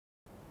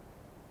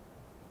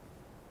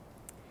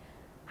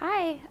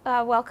Hi,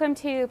 welcome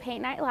to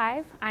Paint Night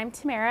Live. I'm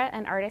Tamara,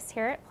 an artist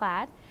here at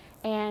Plaid,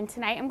 and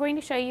tonight I'm going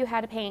to show you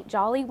how to paint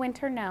Jolly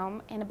Winter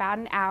Gnome in about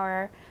an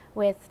hour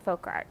with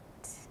folk art.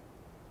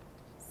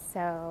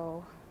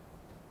 So,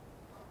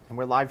 And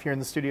we're live here in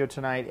the studio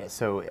tonight,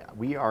 so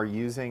we are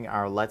using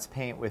our Let's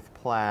Paint with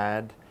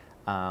Plaid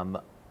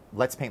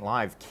Let's Paint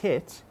Live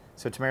kit.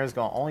 So Tamara's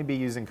going to only be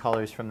using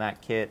colors from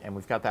that kit, and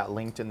we've got that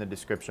linked in the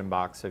description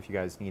box, so if you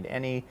guys need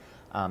any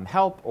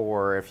help,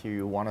 or if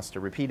you want us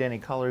to repeat any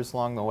colors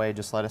along the way,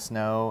 just let us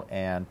know,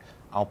 and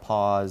I'll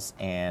pause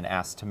and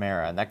ask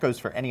Tamara. And that goes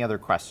for any other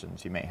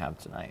questions you may have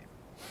tonight.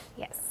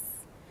 yes.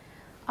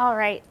 All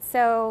right,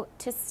 so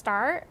to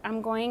start,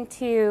 I'm going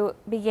to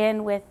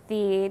begin with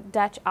the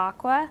Dutch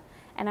Aqua,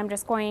 and I'm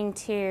just going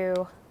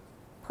to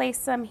place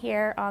some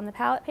here on the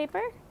palette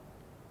paper.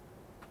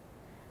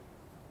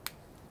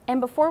 And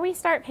before we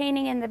start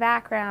painting in the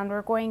background,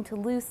 we're going to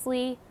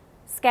loosely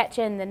sketch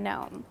in the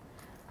gnome.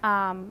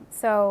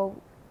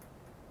 So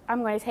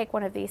I'm going to take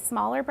one of these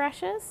smaller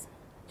brushes,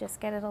 just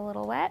get it a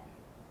little wet.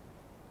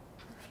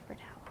 Paper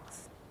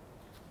towels.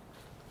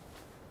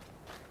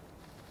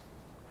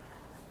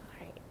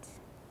 All right.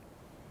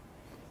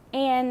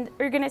 And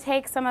we're going to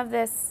take some of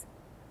this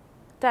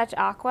Dutch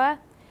Aqua,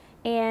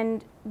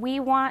 and we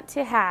want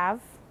to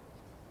have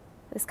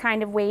this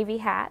kind of wavy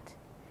hat.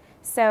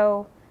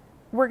 So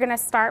we're going to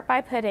start by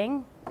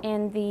putting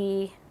in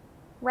the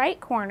right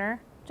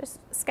corner, just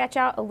sketch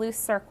out a loose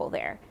circle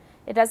there.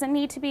 It doesn't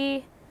need to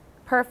be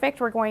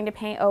perfect. We're going to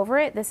paint over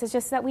it. This is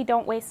just that we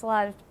don't waste a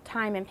lot of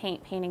time in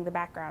painting the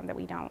background that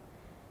we don't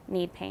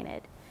need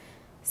painted.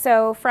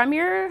 So from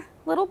your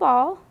little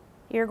ball,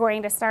 you're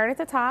going to start at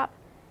the top,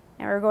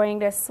 and we're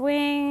going to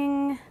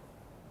swing.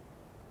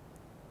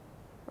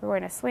 We're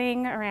going to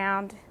swing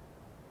around.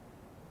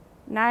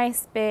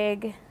 Nice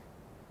big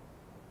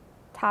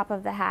top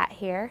of the hat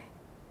here.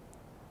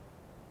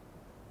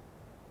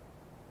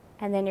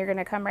 And then you're going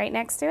to come right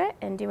next to it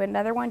and do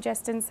another one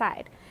just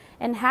inside.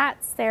 And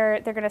hats, they're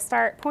going to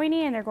start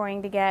pointy and they're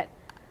going to get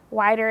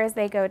wider as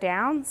they go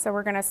down. So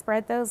we're going to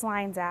spread those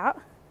lines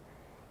out.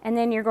 And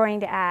then you're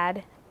going to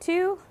add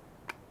two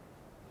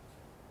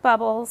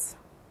bubbles,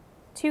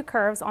 two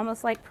curves,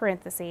 almost like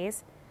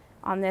parentheses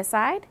on this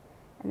side.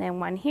 And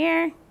then one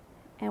here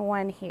and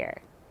one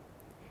here.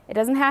 It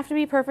doesn't have to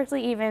be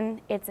perfectly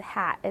even. It's a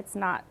hat. It's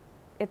not,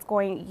 it's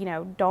going, you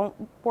know,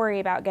 don't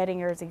worry about getting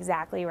yours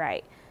exactly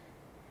right.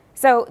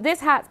 So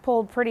this hat's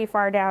pulled pretty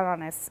far down on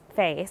his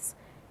face,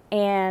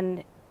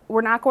 and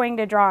we're not going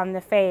to draw on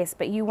the face,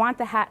 but you want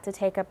the hat to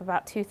take up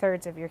about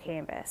 2/3 of your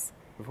canvas.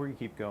 Before you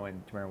keep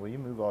going, Tamara, will you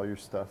move all your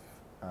stuff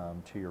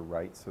to your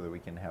right so that we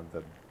can have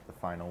the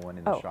final one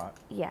in the shot?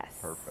 Yes.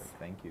 Perfect,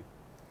 thank you.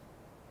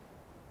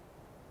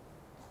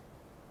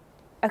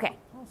 Okay.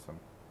 Awesome.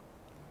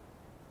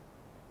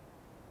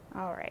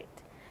 All right.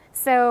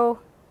 So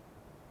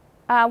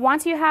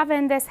once you have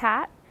in this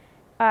hat,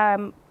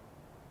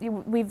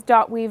 we've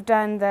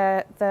done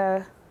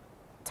the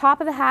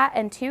top of the hat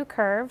and two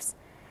curves,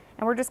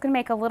 and we're just going to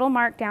make a little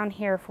mark down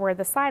here for where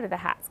the side of the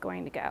hat's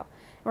going to go.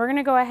 We're going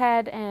to go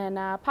ahead and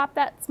pop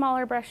that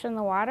smaller brush in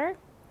the water,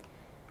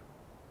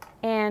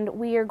 and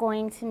we are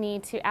going to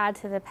need to add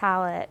to the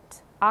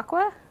palette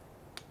Aqua.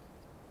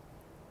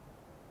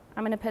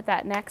 I'm going to put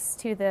that next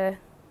to the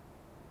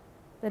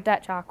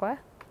Dutch Aqua.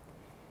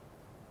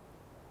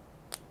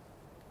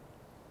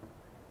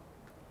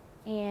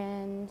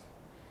 And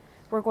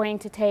we're going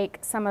to take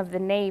some of the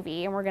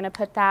navy and we're going to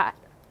put that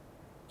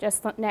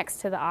just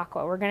next to the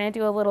aqua. We're going to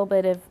do a little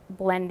bit of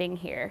blending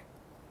here.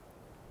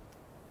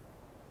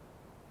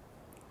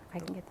 If I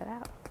can get that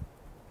out.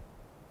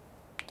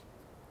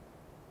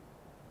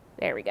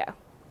 There we go.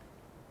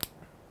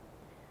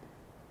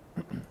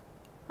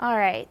 All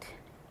right.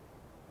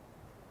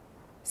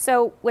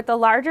 So with the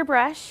larger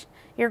brush,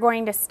 you're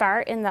going to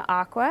start in the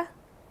aqua.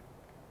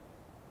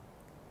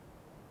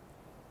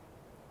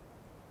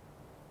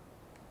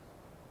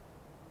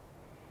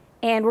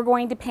 And we're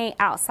going to paint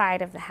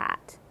outside of the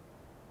hat.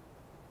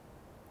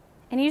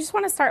 And you just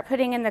want to start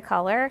putting in the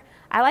color.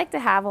 I like to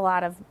have a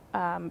lot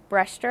of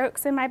brush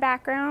strokes in my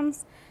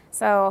backgrounds,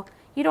 so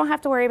you don't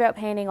have to worry about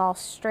painting all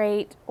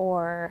straight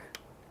or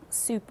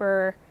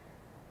super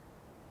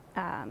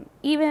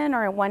even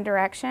or in one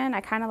direction.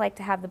 I kind of like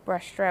to have the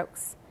brush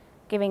strokes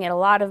giving it a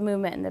lot of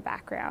movement in the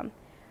background.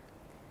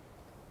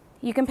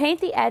 You can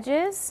paint the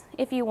edges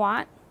if you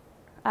want.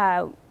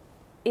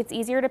 It's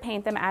easier to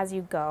paint them as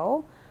you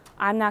go.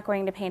 I'm not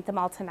going to paint them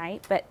all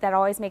tonight, but that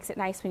always makes it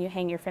nice when you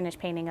hang your finished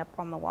painting up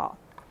on the wall.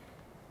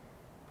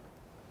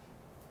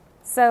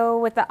 So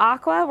with the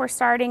aqua, we're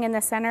starting in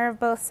the center of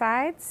both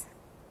sides.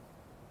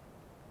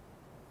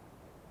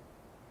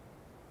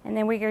 And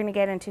then we're going to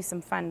get into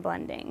some fun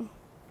blending.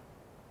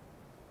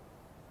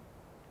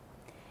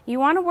 You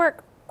want to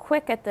work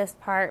quick at this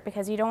part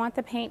because you don't want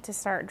the paint to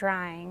start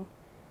drying.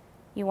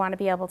 You want to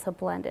be able to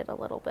blend it a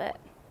little bit.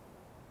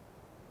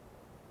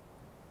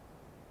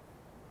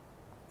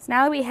 So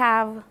now that we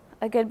have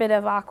a good bit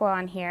of aqua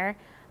on here,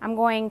 I'm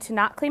going to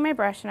not clean my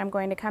brush and I'm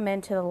going to come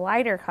into the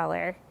lighter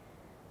color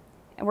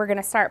and we're going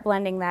to start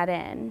blending that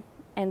in.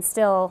 and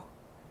still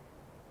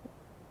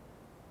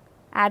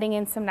adding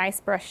in some nice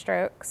brush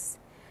strokes.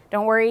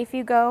 Don't worry if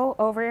you go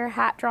over your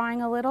hat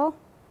drawing a little,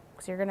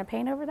 because you're going to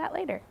paint over that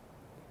later.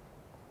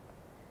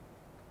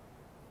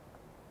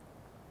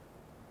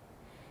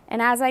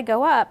 And as I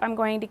go up, I'm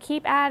going to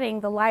keep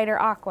adding the lighter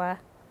aqua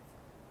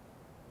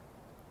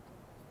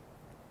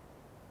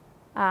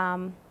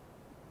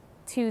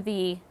to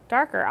the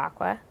darker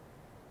aqua.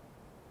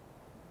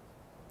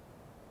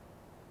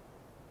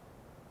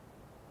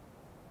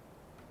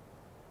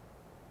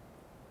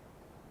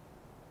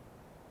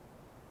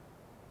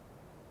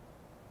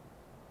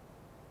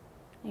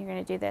 You're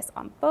going to do this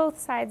on both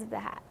sides of the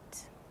hat.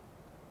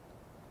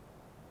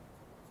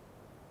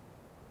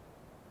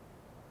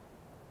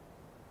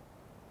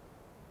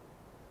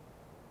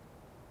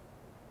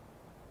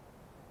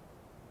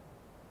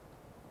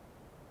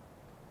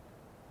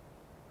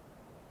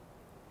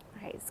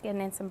 All right, just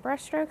getting in some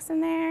brush strokes in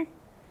there.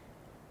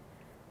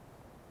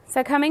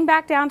 So coming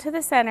back down to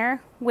the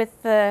center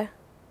with the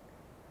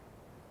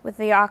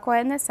aqua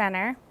in the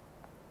center.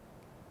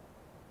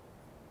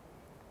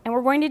 And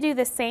we're going to do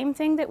the same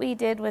thing that we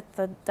did with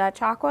the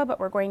Dutch aqua, but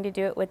we're going to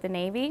do it with the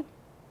navy.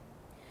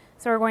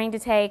 So we're going to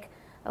take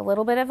a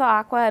little bit of the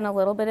aqua and a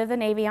little bit of the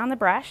navy on the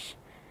brush,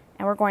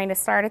 and we're going to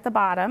start at the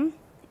bottom,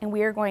 and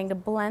we are going to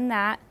blend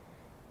that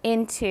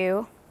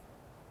into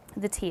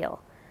the teal.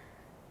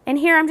 And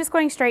here I'm just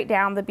going straight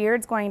down. The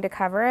beard's going to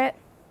cover it.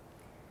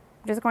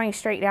 I'm just going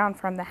straight down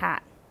from the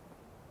hat.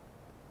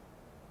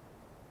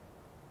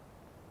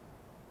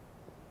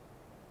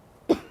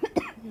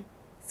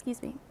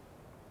 Excuse me.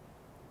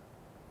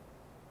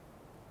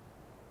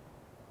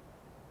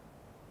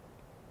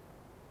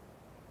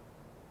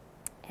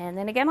 And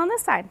then again on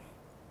this side,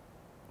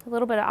 a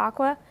little bit of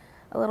aqua,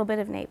 a little bit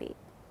of navy.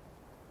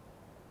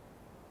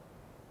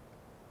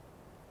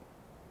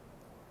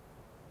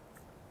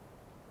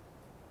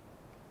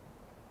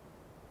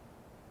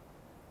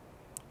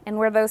 And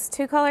where those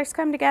two colors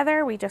come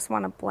together, we just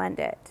want to blend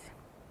it.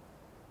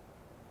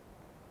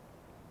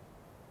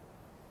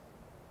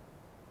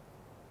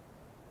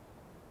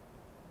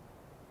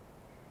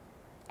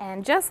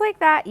 And just like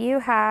that, you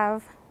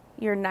have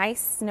your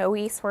nice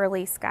snowy,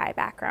 swirly sky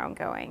background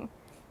going.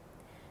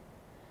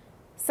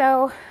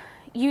 So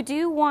you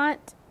do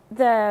want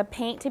the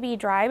paint to be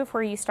dry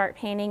before you start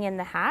painting in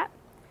the hat.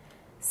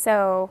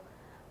 So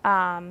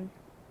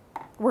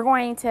we're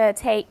going to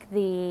take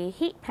the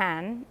heat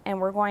pen and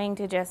we're going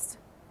to just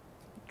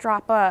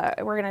we're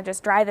going to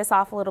just dry this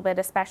off a little bit,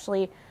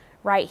 especially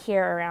right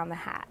here around the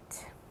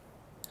hat,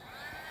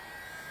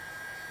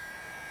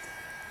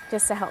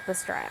 just to help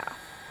this dry off.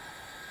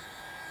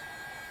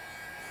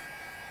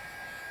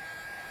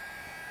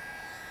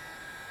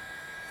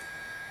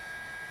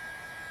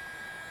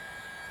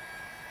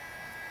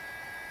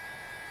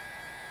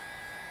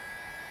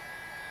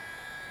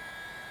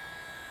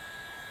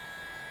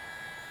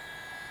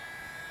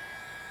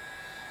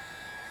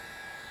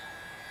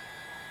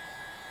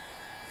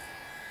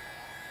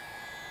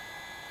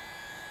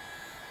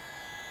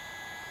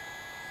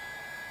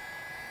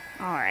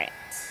 All right.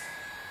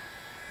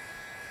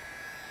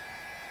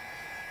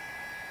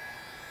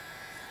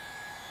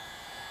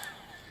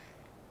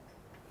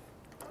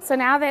 So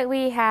now that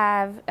we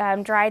have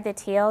dried the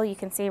teal, you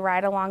can see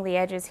right along the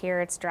edges here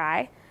it's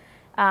dry.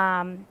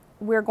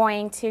 We're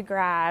going to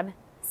grab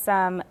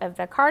some of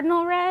the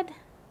cardinal red,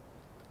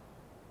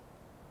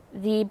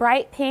 the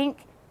bright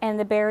pink, and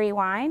the berry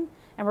wine,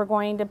 and we're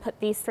going to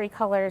put these three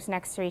colors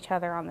next to each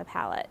other on the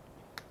palette.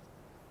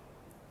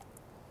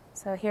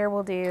 So here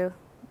we'll do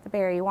the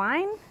berry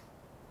wine.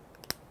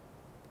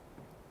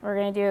 We're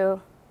going to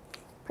do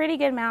a pretty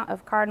good amount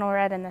of cardinal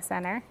red in the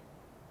center.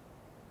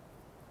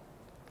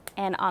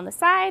 And on the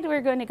side, we're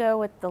going to go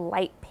with the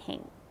light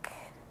pink.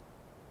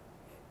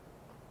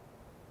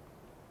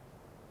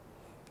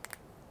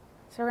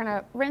 So we're going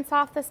to rinse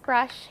off this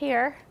brush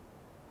here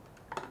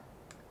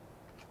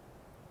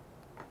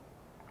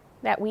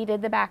that we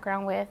did the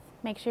background with.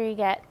 Make sure you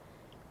get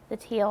the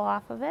teal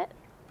off of it.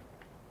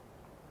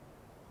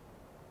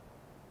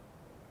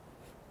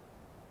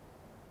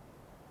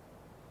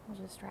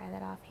 We'll just dry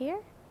that off here.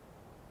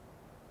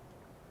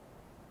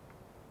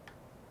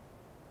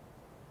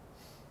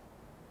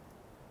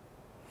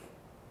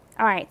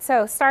 All right,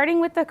 so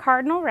starting with the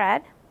cardinal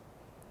red,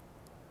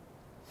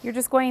 you're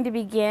just going to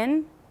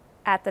begin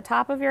at the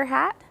top of your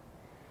hat,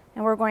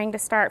 and we're going to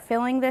start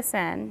filling this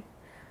in.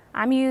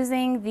 I'm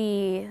using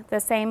the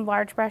same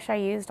large brush I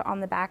used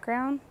on the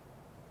background.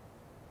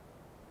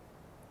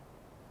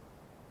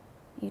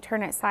 You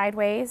turn it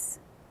sideways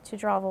to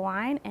draw the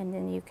line, and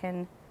then you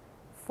can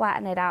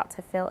flatten it out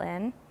to fill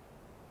in.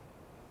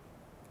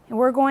 And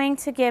we're going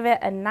to give it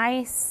a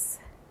nice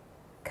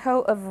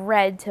coat of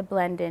red to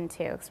blend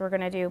into, because we're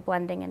going to do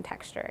blending and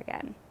texture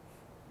again.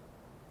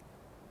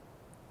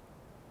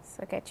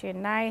 So get you a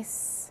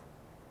nice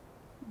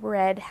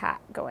red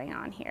hat going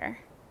on here.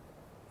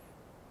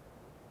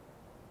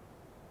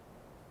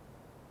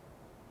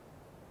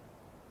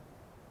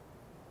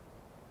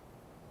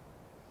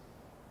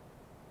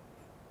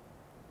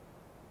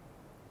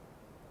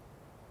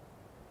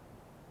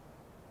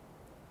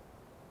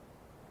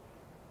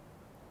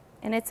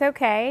 And it's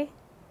okay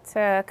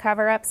to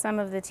cover up some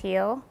of the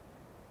teal.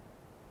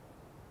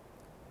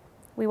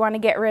 We want to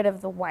get rid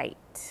of the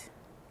white.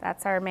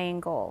 That's our main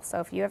goal. So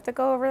if you have to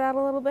go over that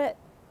a little bit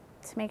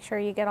to make sure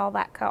you get all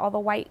the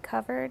white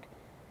covered.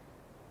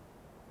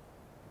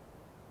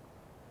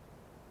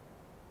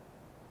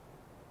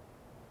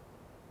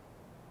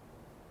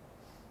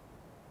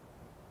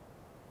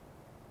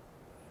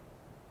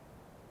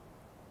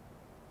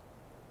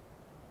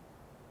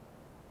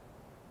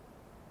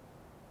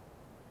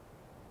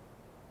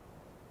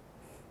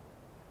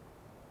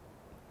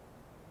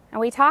 And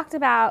we talked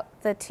about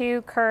the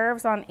two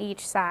curves on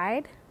each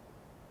side.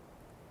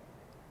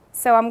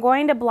 So I'm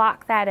going to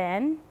block that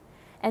in.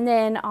 And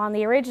then on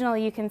the original,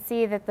 you can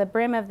see that the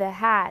brim of the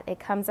hat, it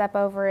comes up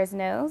over his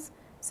nose.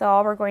 So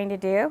all we're going to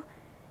do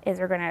is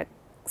we're going to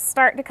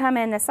start to come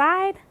in the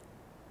side,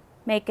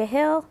 make a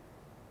hill,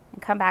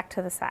 and come back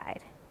to the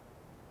side.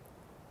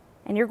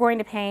 And you're going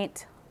to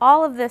paint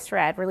all of this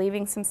red. We're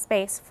leaving some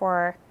space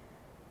for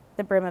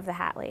the brim of the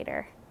hat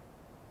later.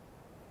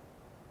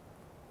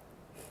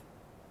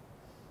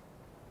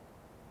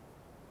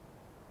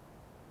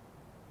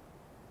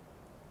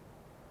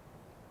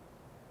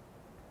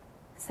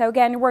 So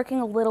again, you're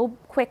working a little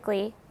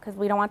quickly because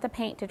we don't want the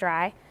paint to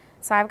dry.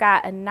 So I've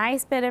got a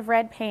nice bit of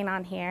red paint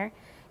on here.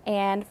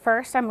 And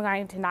first I'm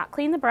going to not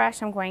clean the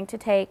brush. I'm going to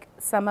take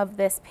some of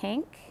this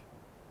pink.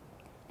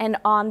 And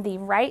on the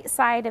right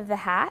side of the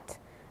hat,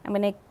 I'm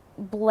going to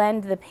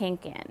blend the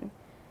pink in.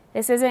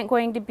 This isn't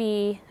going to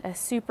be a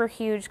super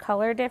huge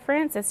color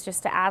difference. It's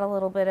just to add a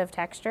little bit of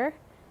texture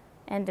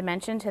and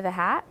dimension to the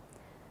hat.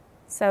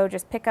 So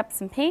just pick up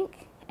some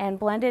pink and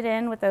blend it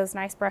in with those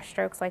nice brush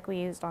strokes like we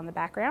used on the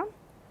background.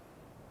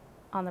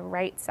 On the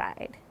right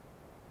side.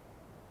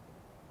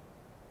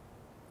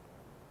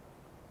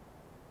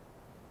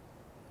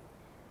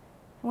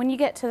 When you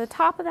get to the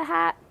top of the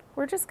hat,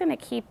 we're just going to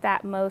keep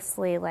that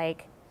mostly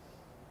like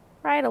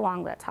right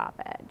along the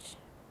top edge.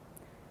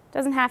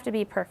 Doesn't have to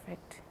be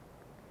perfect.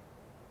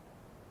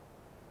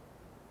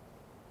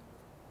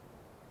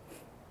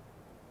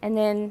 And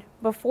then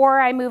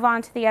before I move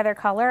on to the other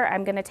color,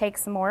 I'm going to take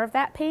some more of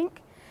that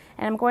pink.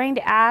 And I'm going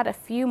to add a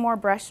few more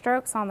brush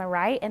strokes on the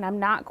right, and I'm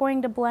not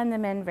going to blend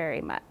them in very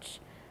much.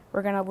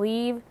 We're going to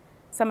leave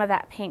some of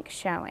that pink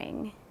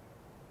showing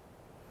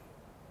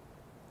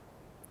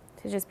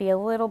to just be a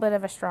little bit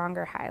of a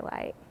stronger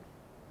highlight.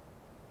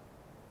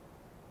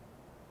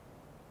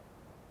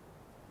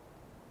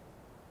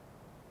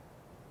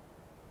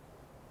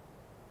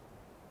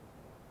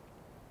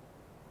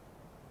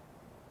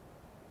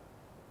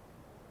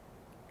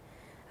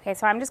 Okay,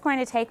 so I'm just going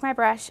to take my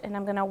brush and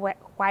I'm going to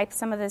wipe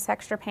some of this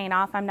extra paint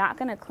off. I'm not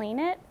going to clean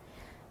it,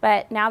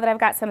 but now that I've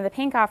got some of the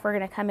pink off, we're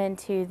going to come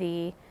into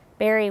the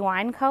berry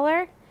wine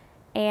color.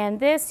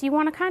 And this, you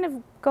want to kind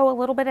of go a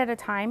little bit at a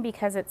time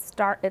because it's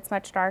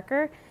much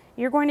darker.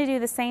 You're going to do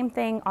the same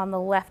thing on the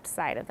left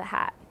side of the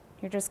hat.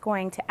 You're just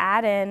going to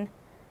add in,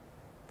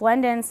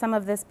 blend in some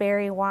of this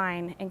berry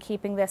wine and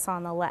keeping this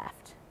on the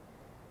left.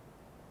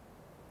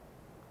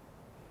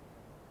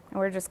 And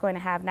we're just going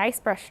to have nice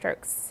brush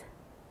strokes.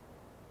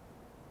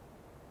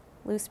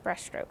 Loose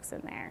brush strokes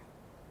in there.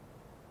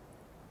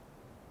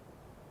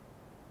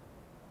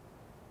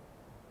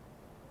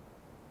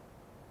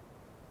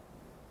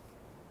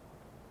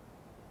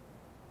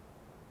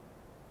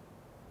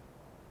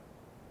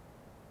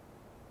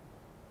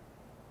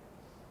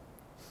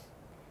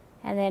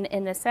 And then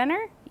in the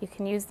center, you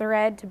can use the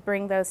red to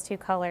bring those two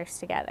colors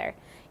together.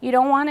 You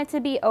don't want it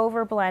to be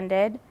over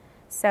blended,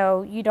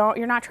 so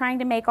you're not trying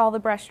to make all the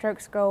brush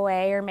strokes go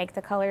away or make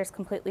the colors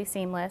completely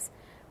seamless.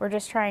 We're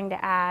just trying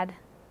to add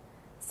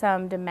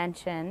some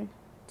dimension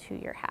to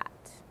your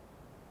hat.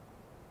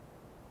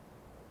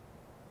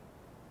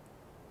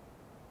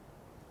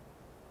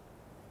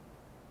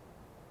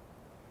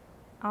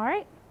 All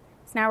right,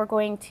 so now we're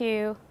going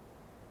to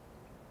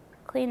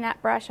clean that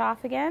brush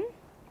off again.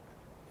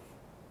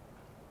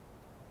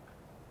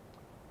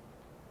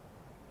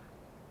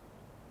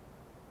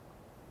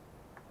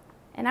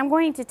 And I'm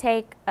going to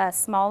take a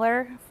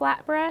smaller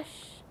flat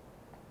brush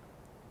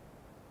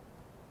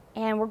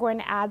and we're going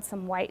to add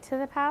some white to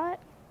the palette.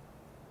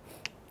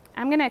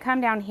 I'm going to come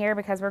down here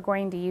because we're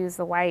going to use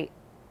the white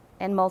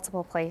in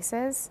multiple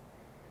places.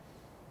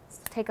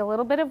 So take a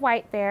little bit of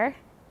white there.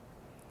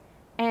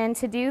 And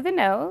to do the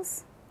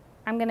nose,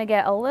 I'm going to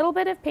get a little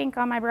bit of pink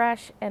on my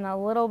brush and a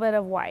little bit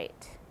of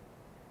white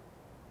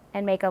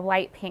and make a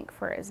light pink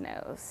for his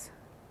nose.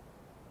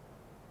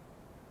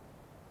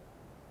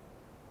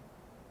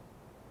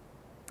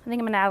 I think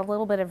I'm going to add a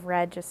little bit of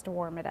red just to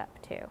warm it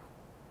up too.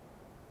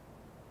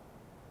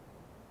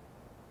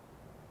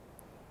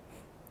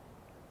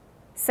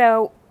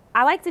 So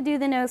I like to do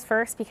the nose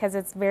first because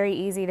it's very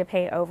easy to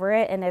paint over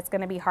it and it's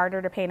going to be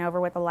harder to paint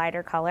over with a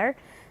lighter color.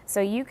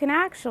 So you can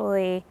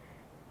actually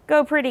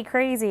go pretty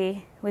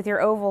crazy with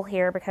your oval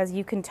here because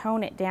you can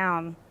tone it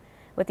down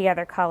with the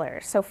other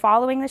colors. So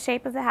following the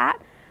shape of the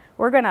hat,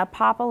 we're going to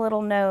pop a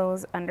little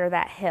nose under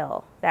that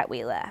hill that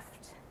we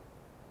left.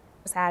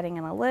 Just adding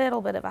in a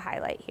little bit of a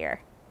highlight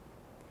here.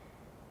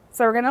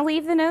 So we're going to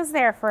leave the nose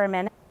there for a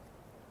minute.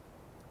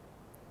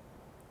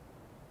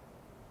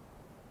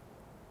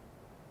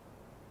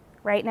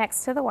 Right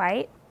next to the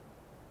white.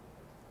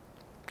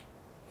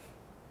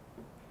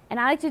 And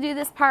I like to do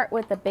this part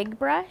with a big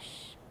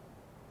brush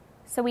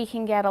so we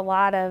can get a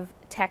lot of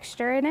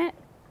texture in it.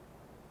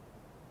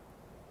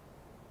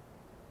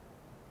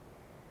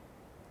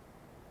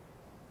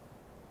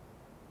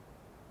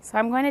 So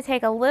I'm going to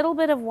take a little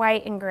bit of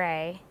white and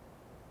gray.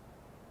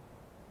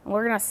 And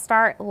we're going to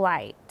start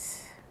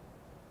light.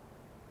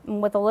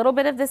 And with a little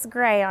bit of this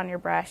gray on your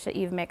brush that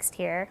you've mixed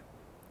here,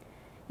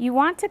 you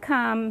want to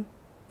come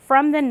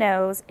from the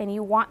nose and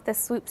you want the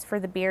swoops for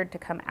the beard to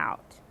come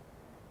out.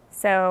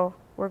 So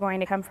we're going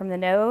to come from the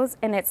nose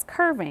and it's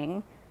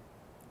curving.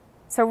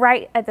 So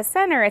right at the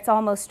center, it's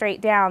almost straight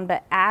down,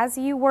 but as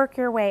you work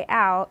your way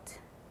out,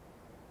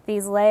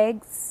 these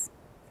legs,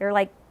 they're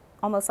like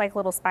almost like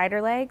little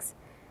spider legs.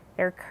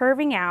 They're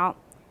curving out,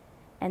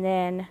 and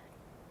then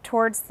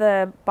towards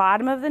the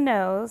bottom of the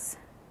nose,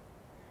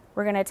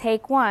 we're going to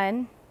take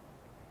one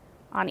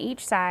on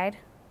each side.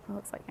 It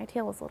looks like my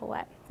tail is a little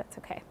wet. That's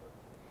okay.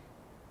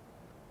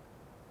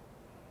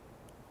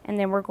 And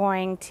then we're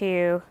going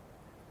to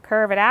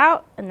curve it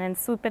out and then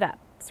swoop it up.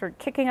 So we're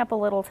kicking up a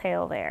little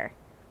tail there.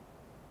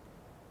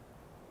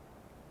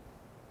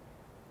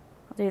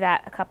 I'll do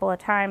that a couple of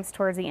times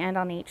towards the end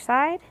on each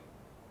side.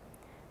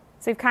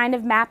 So we've kind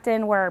of mapped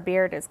in where our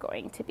beard is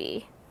going to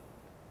be.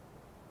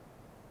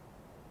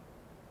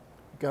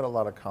 Got a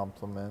lot of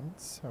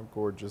compliments, how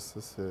gorgeous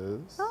this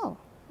is. Oh,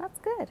 that's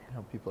good.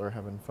 How people are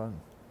having fun.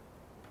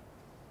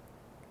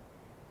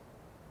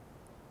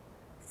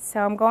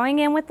 So I'm going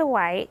in with the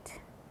white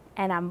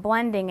and I'm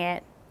blending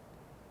it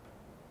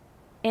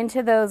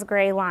into those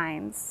gray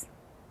lines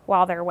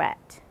while they're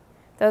wet.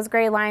 Those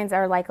gray lines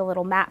are like a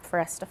little map for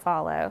us to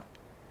follow.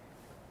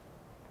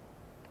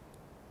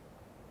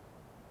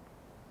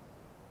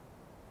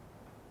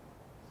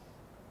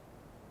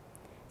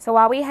 So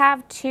while we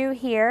have two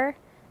here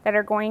that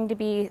are going to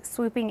be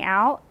swooping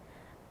out,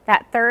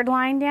 that third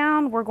line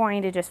down, we're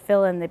going to just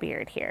fill in the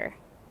beard here.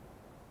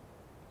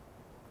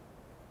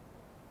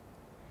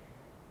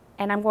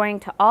 And I'm going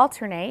to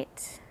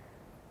alternate.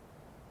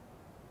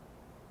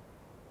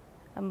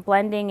 I'm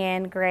blending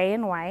in gray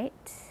and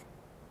white.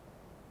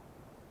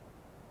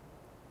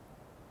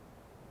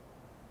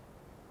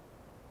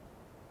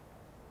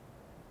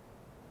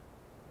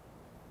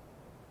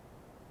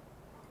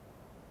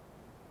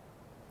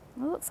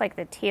 It looks like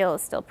the teal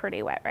is still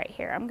pretty wet right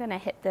here. I'm going to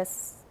hit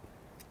this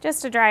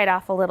just to dry it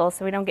off a little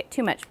so we don't get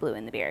too much blue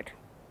in the beard.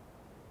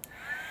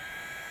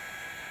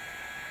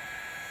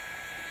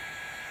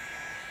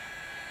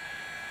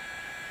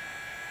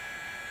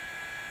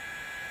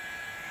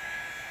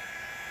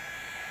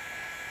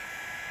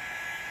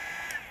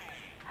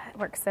 It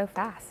works so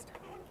fast.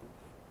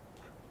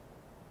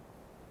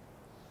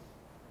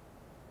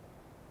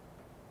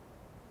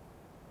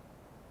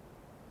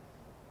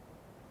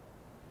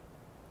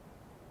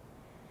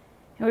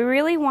 We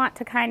really want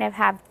to kind of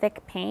have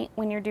thick paint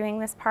when you're doing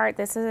this part.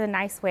 This is a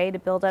nice way to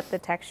build up the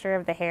texture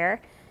of the hair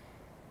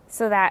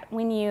so that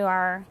when you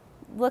are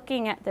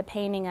looking at the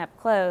painting up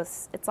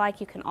close, it's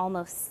like you can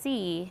almost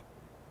see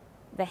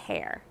the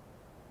hair.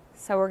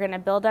 So we're going to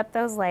build up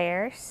those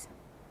layers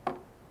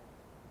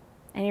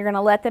and you're going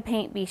to let the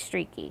paint be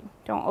streaky.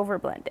 Don't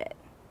overblend it.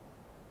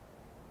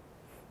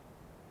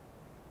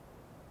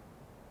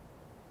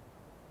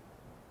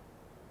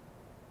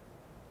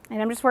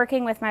 And I'm just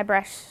working with my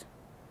brush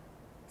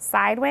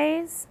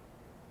sideways,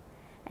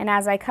 and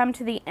as I come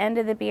to the end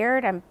of the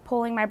beard, I'm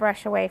pulling my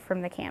brush away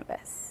from the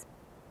canvas.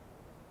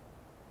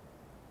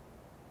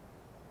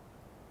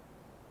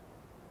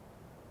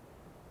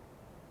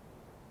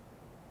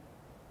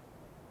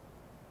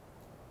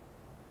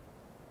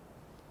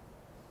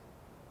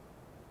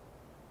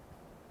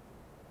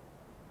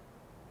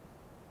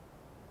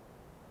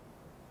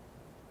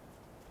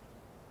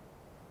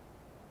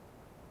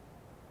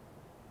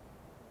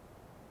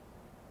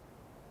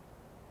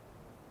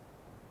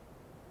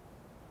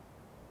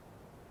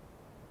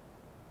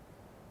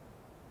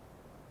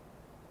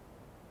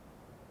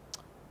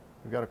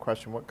 We've got a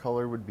question. What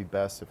color would be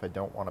best if I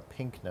don't want a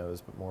pink nose,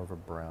 but more of a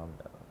brown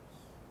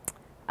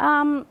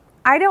nose?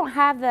 I don't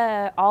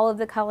have all of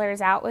the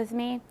colors out with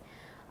me,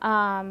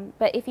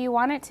 but if you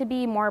want it to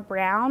be more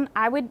brown,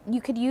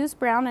 you could use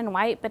brown and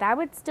white, but I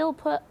would still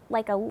put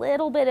like a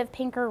little bit of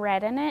pink or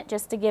red in it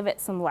just to give it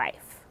some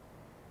life.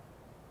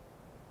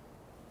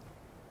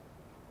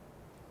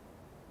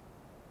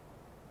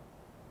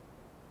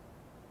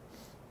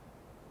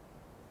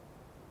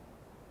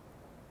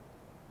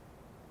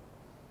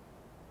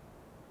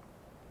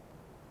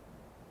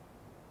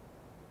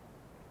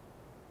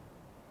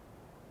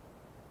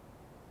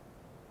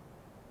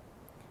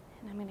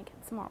 I'm going to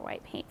get some more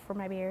white paint for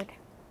my beard.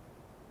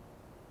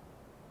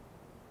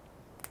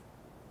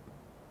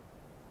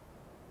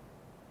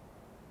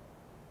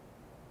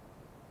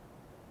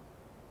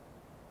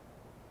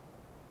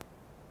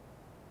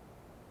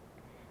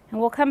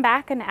 And we'll come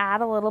back and add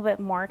a little bit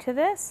more to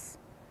this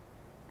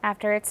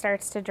after it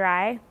starts to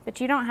dry, but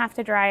you don't have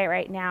to dry it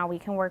right now. We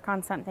can work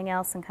on something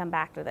else and come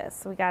back to this.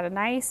 So we got a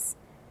nice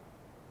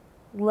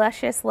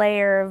luscious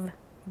layer of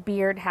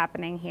beard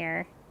happening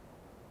here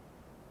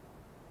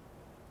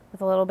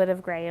with a little bit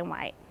of gray and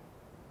white.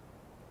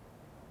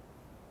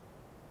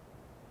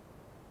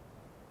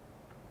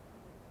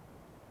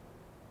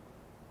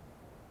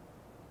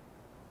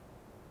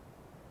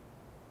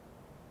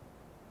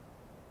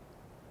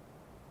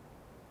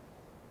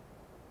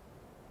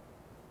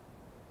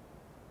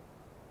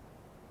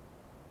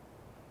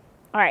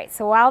 All right,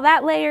 so while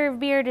that layer of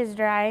beard is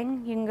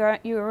drying, you're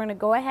going to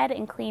go ahead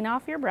and clean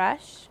off your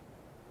brush.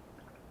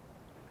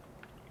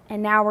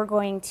 And now we're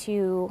going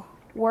to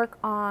work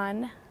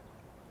on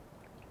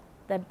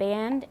the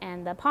band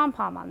and the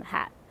pom-pom on the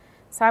hat.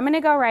 So I'm going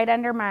to go right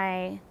under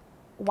my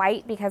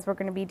white because we're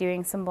going to be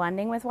doing some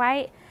blending with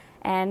white.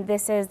 And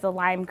this is the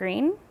lime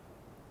green.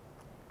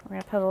 We're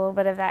going to put a little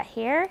bit of that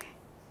here.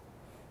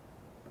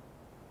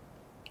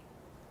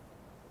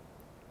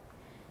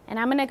 And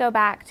I'm going to go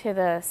back to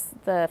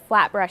the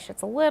flat brush.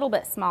 It's a little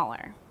bit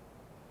smaller.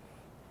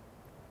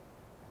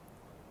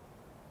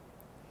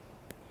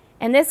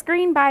 And this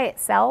green by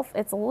itself,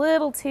 it's a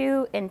little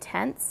too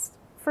intense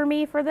for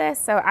me for this.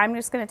 So I'm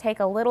just going to take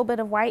a little bit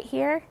of white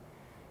here.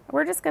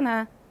 We're just going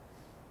to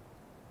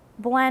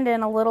blend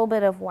in a little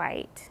bit of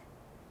white.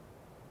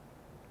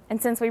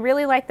 And since we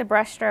really like the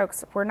brush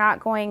strokes, we're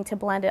not going to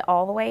blend it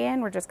all the way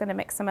in. We're just going to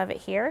mix some of it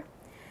here.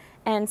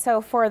 And so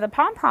for the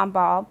pom-pom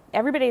ball,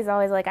 everybody's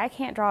always like, I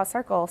can't draw a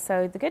circle.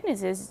 So the good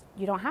news is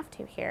you don't have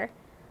to here.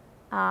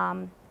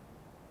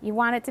 You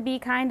want it to be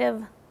kind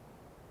of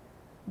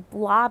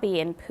blobby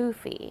and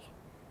poofy.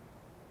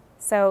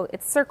 So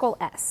it's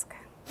circle-esque.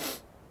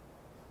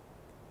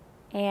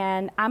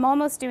 And I'm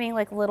almost doing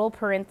like little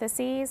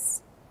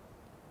parentheses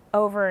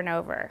over and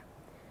over.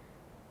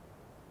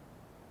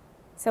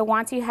 So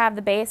once you have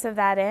the base of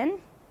that in,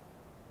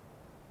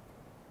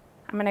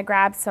 I'm going to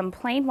grab some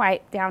plain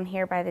white down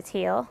here by the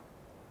teal,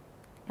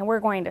 and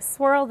we're going to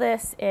swirl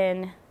this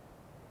in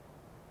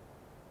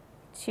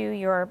to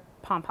your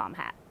pom-pom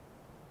hat.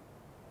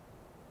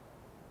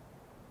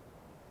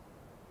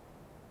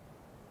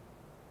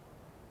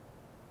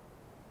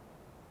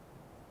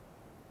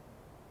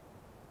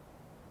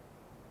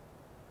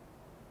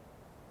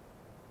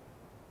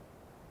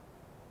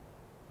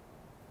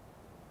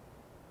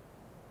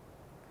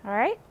 All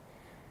right,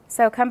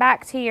 so come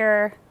back to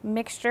your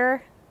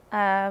mixture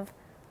of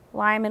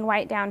lime and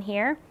white down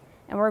here,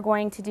 and we're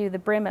going to do the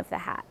brim of the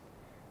hat.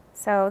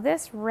 So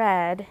this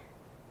red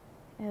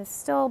is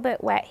still a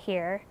bit wet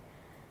here.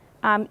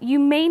 You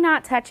may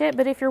not touch it,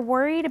 but if you're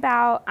worried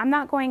about, I'm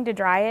not going to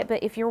dry it,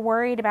 but if you're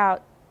worried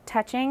about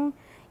touching,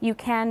 you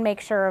can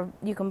make sure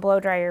you can blow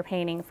dry your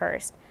painting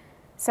first.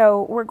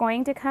 So we're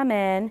going to come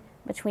in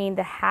between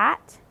the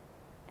hat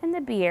and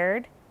the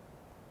beard,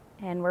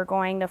 and we're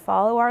going to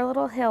follow our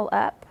little hill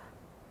up.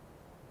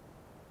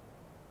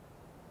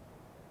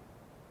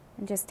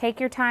 And just take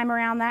your time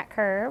around that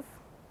curve.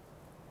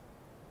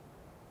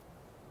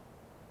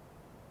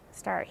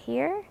 Start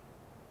here.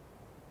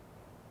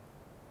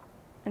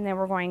 And then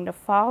we're going to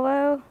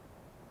follow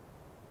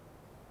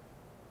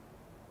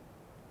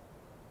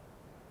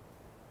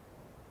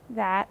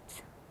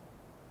that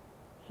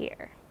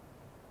here.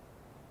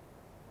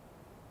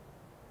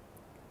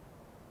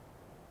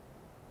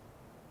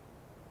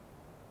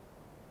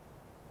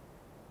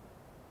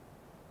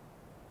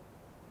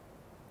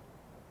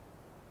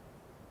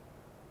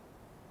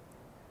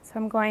 So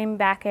I'm going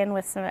back in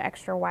with some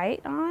extra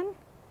white on,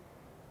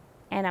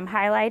 and I'm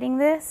highlighting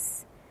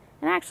this,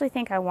 and I actually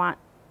think I want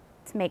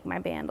to make my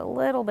band a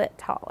little bit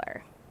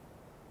taller.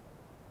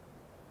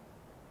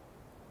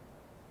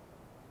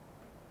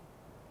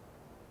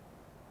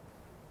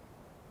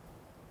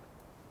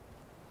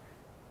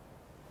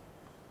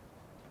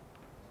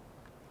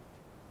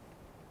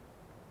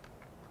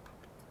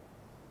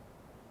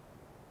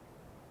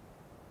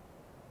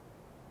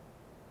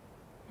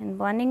 And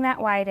blending that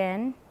white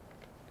in,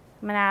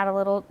 I'm going to add a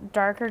little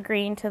darker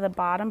green to the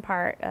bottom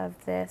part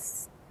of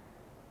this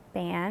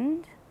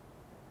band.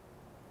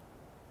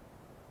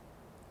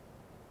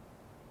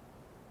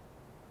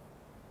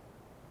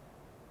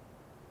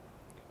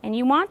 And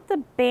you want the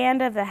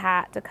band of the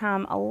hat to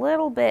come a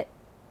little bit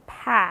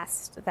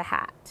past the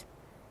hat,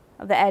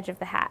 of the edge of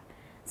the hat.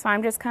 So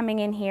I'm just coming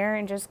in here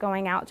and just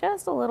going out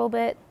just a little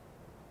bit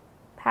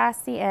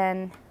past the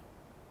end.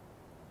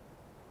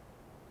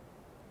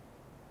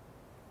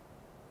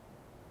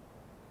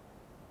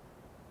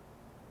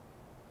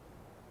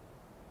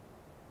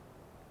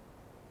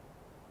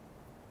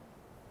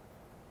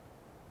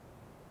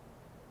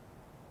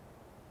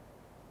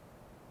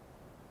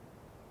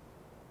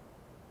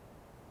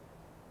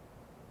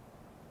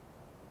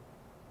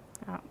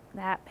 Oh,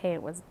 that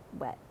paint was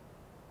wet,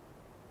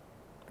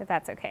 but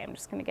that's okay. I'm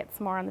just going to get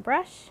some more on the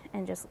brush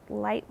and just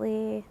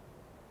lightly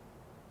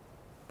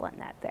blend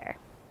that there.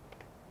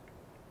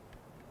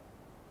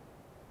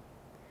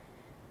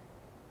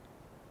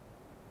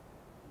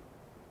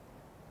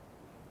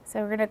 So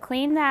we're going to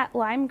clean that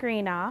lime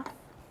green off.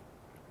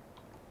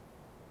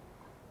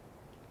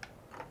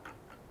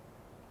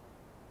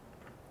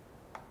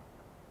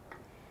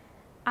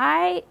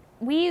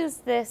 We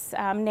used this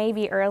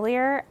navy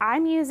earlier.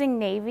 I'm using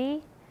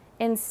navy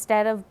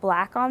instead of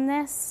black on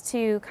this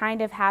to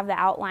kind of have the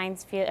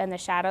outlines feel and the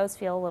shadows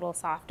feel a little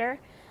softer.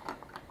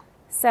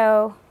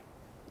 So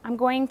I'm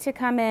going to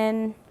come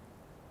in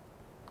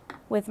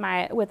with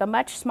a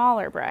much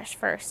smaller brush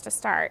first to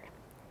start.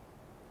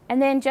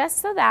 And then just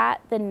so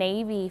that the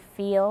navy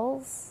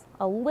feels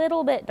a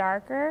little bit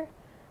darker,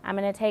 I'm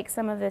going to take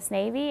some of this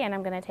navy and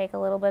I'm going to take a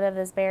little bit of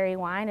this berry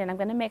wine and I'm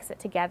going to mix it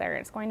together.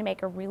 It's going to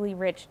make a really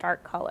rich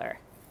dark color.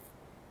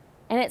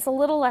 And it's a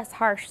little less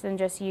harsh than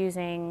just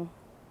using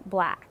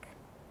black.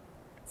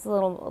 It's a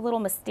little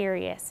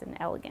mysterious and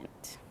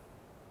elegant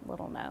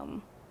little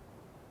gnome.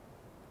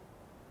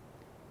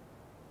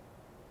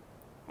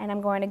 And I'm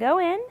going to go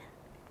in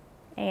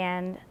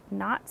and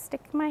not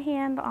stick my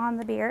hand on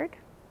the beard.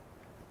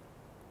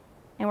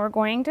 And we're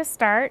going to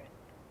start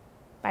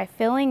by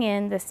filling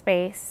in the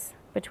space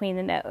between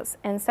the nose.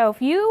 And so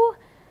if you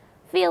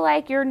feel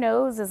like your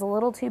nose is a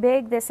little too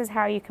big, this is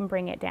how you can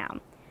bring it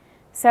down.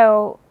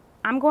 So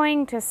I'm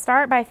going to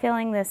start by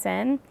filling this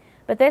in,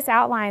 but this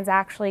outline is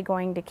actually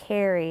going to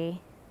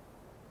carry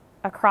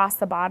across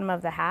the bottom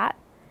of the hat.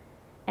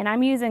 And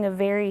I'm using a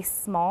very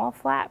small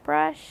flat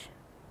brush.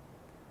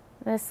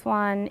 This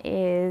one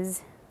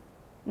is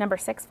number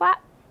 6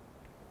 flat.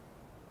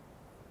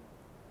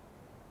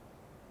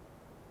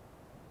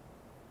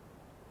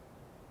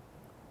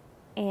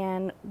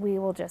 And we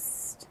will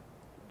just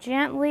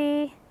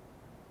gently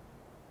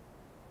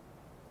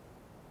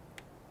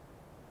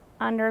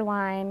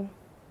underline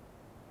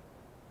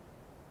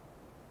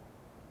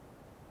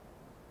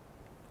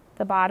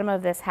the bottom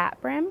of this hat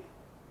brim.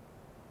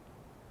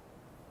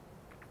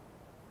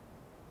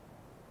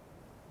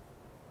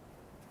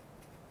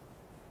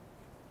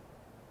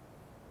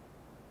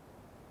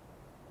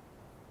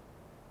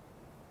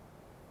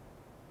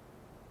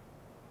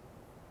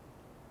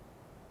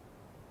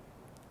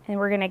 And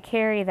we're going to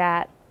carry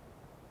that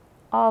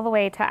all the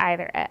way to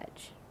either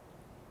edge.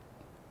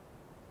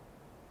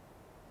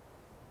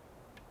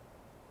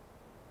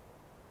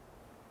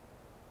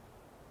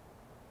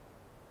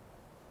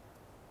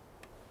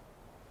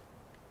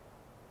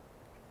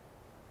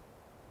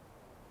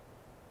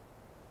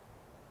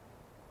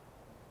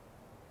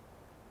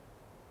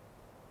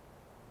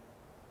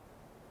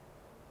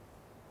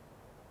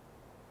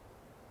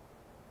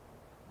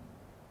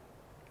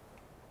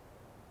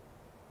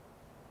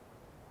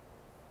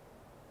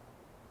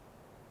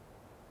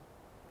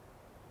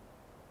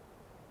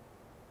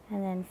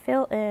 And then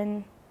fill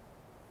in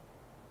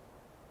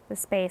the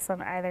space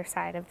on either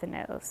side of the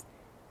nose.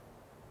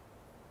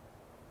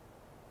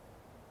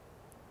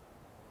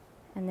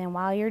 And then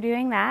while you're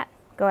doing that,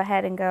 go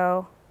ahead and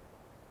go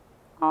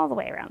all the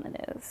way around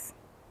the nose.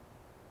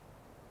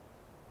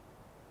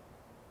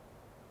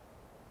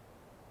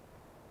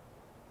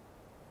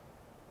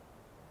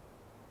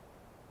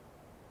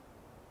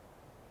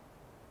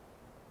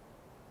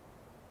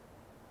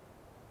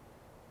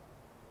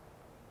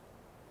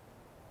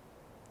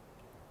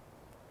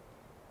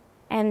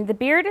 And the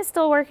beard is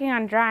still working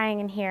on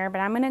drying in here, but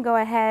I'm going to go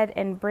ahead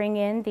and bring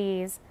in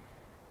these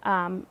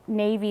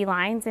navy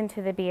lines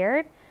into the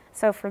beard.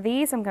 So for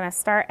these, I'm going to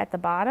start at the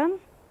bottom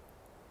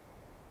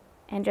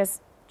and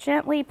just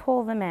gently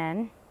pull them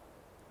in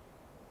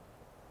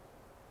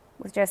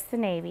with just the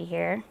navy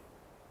here.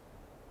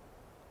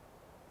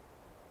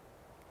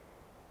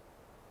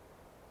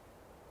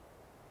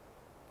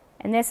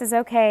 And this is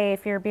okay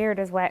if your beard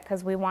is wet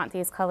because we want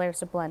these colors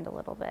to blend a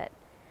little bit.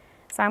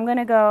 So I'm going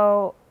to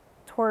go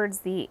towards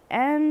the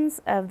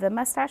ends of the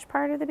mustache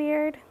part of the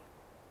beard.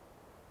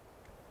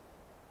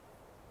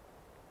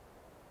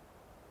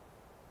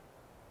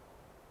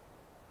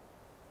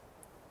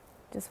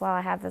 Just while I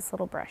have this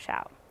little brush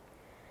out.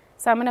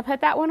 So I'm going to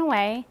put that one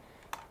away.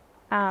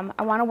 I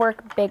want to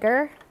work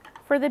bigger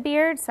for the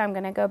beard, so I'm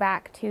going to go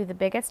back to the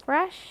biggest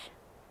brush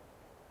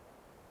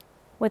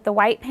with the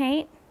white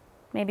paint,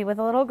 maybe with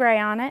a little gray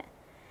on it.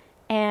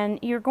 And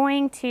you're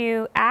going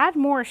to add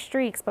more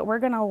streaks, but we're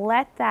going to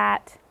let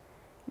that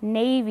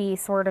navy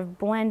sort of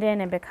blend in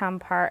and become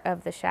part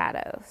of the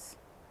shadows.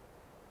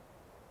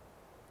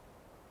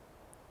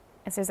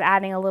 It's just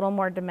adding a little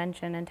more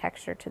dimension and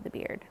texture to the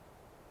beard.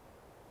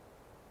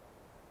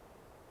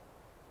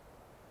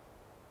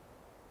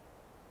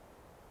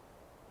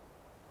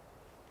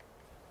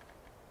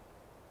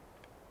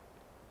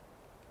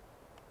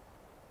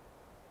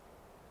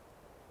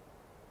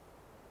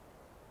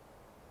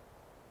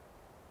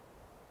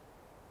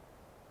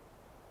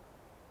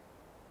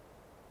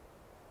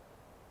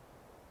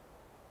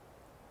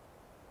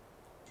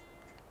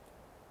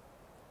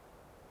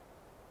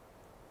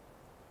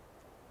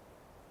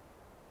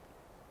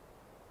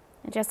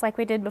 Just like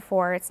we did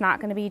before, it's not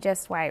going to be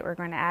just white. We're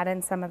going to add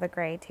in some of the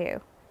gray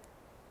too.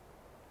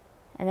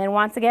 And then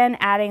once again,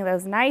 adding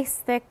those nice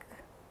thick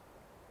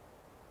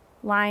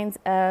lines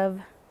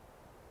of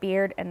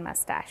beard and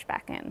mustache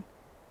back in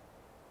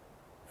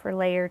for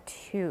layer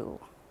 2.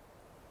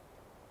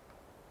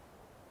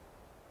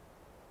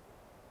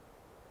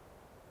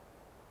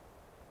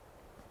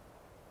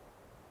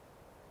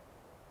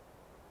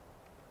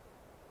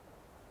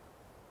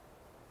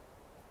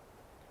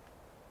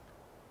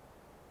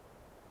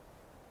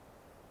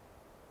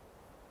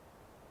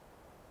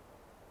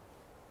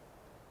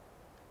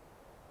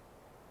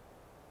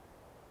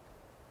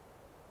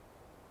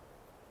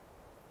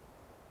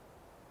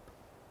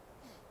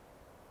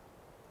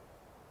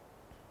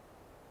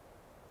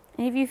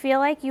 And if you feel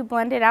like you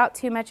blended out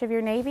too much of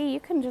your navy, you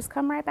can just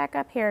come right back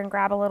up here and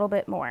grab a little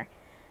bit more.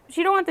 But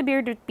you don't want the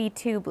beard to be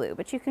too blue,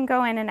 but you can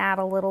go in and add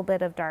a little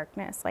bit of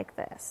darkness like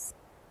this.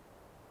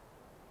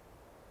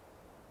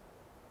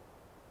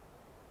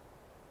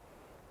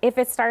 If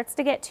it starts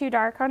to get too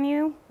dark on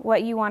you,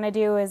 what you want to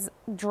do is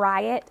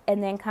dry it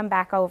and then come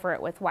back over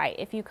it with white.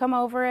 If you come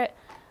over it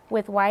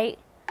with white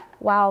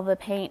while the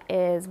paint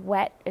is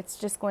wet, it's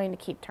just going to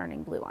keep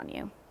turning blue on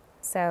you.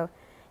 So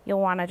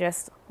you'll want to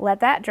just let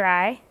that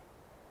dry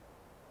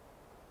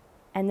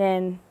and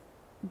then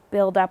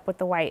build up with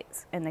the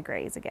whites and the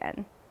grays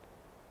again.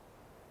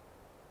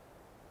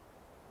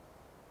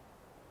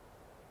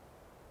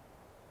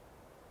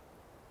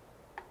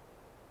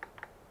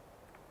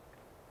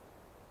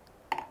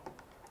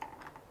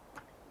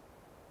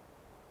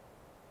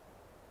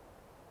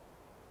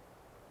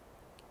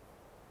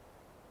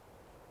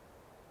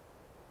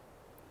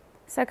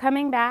 So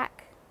coming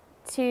back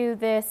to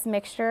this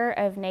mixture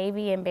of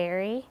navy and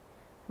berry,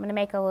 I'm going to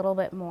make a little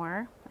bit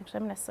more. Actually,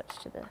 I'm going to switch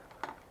to the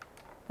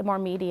more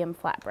medium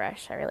flat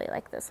brush. I really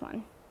like this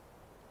one.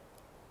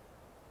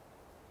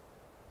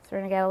 So we're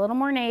going to get a little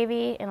more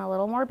navy and a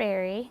little more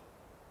berry.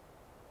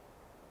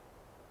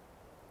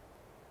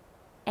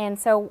 And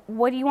so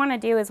what you want to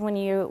do is when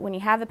you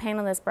have the paint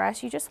on this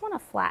brush, you just want to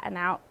flatten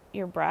out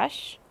your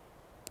brush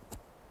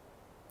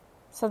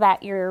so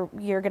that you're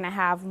going to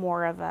have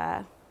more of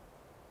a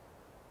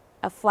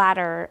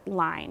flatter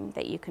line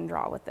that you can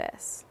draw with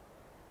this.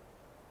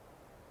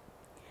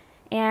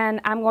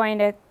 And I'm going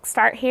to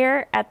start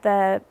here at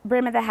the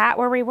brim of the hat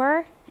where we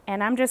were,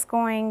 and I'm just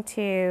going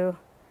to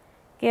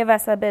give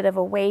us a bit of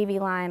a wavy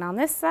line on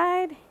this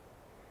side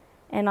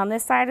and on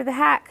this side of the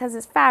hat, because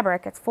it's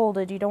fabric, it's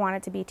folded, you don't want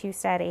it to be too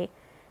steady.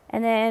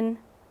 And then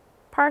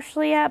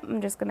partially up,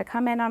 I'm just going to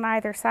come in on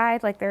either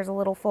side like there's a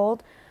little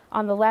fold.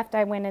 On the left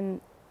I went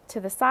in to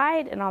the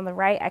side, and on the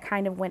right I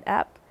kind of went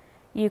up.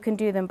 You can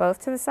do them both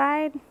to the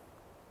side.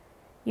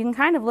 You can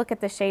kind of look at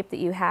the shape that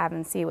you have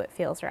and see what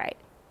feels right.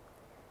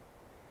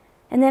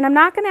 And then I'm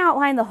not going to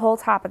outline the whole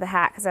top of the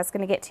hat because that's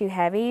going to get too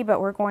heavy, but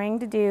we're going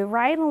to do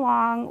right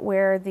along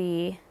where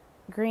the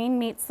green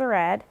meets the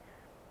red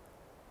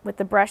with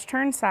the brush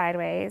turned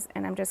sideways,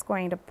 and I'm just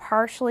going to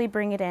partially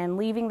bring it in,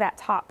 leaving that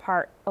top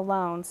part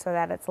alone so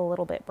that it's a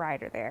little bit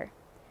brighter there.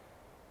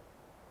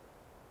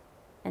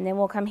 And then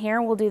we'll come here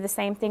and we'll do the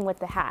same thing with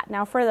the hat.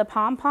 Now for the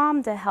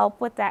pom-pom, to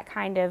help with that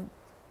kind of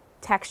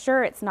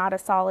texture, it's not a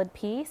solid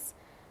piece,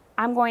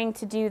 I'm going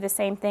to do the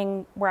same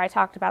thing where I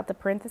talked about the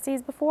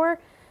parentheses before.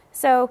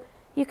 So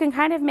you can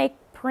kind of make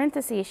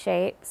parentheses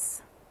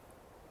shapes,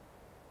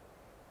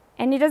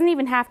 and it doesn't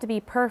even have to be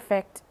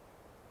perfect.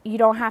 You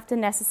don't have to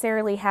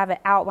necessarily have it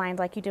outlined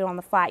like you did on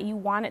the flat. You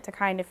want it to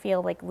kind of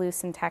feel like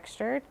loose and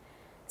textured.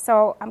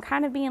 So I'm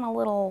kind of being a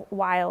little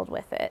wild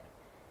with it.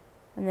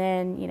 And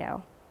then, you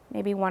know,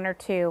 maybe one or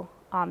two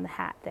on the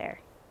hat there.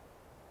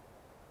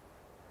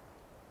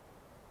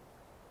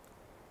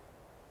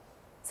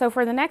 So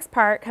for the next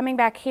part, coming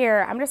back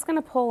here, I'm just going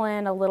to pull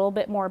in a little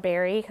bit more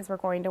berry because we're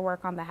going to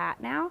work on the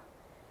hat now.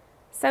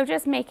 So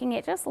just making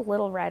it just a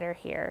little redder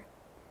here.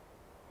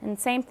 And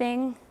same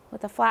thing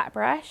with a flat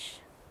brush.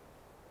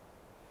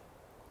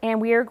 And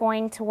we are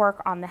going to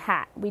work on the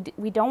hat.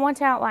 We don't want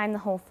to outline the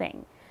whole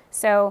thing.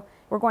 So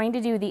we're going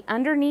to do the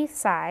underneath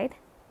side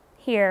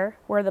here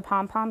where the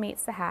pom-pom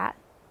meets the hat.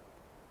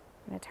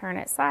 I'm going to turn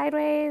it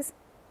sideways,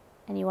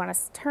 and you want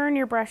to turn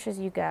your brush as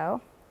you go.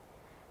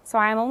 So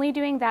I'm only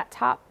doing that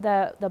top,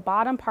 the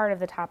bottom part of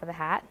the top of the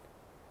hat.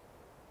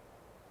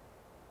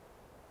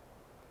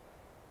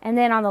 And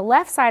then on the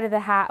left side of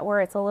the hat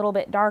where it's a little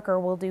bit darker,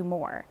 we'll do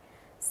more.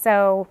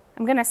 So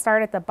I'm going to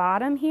start at the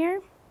bottom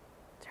here,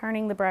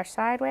 turning the brush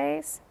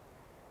sideways.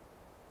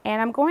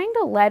 And I'm going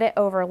to let it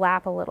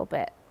overlap a little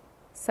bit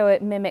so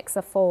it mimics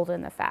a fold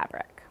in the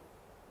fabric.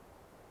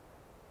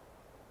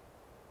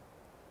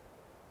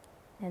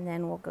 And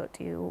then we'll go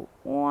to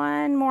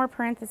one more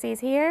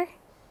parentheses here.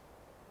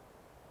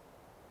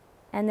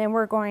 And then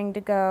we're going to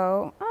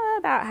go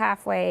about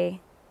halfway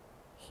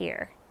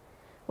here,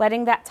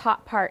 letting that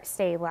top part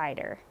stay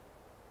lighter.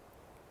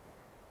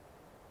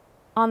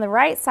 On the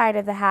right side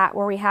of the hat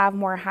where we have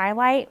more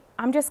highlight,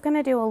 I'm just going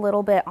to do a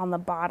little bit on the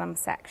bottom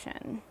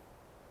section.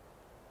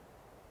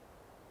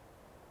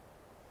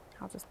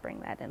 I'll just bring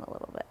that in a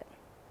little bit.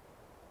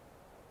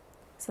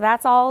 So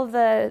that's all of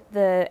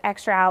the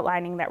extra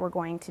outlining that we're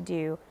going to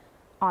do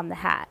on the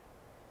hat.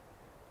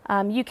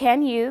 You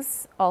can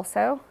use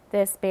also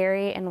this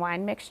berry and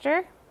wine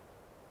mixture,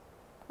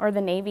 or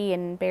the navy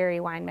and berry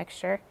wine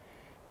mixture.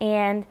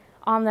 And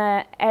on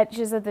the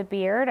edges of the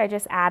beard, I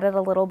just added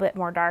a little bit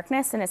more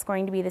darkness, and it's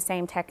going to be the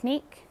same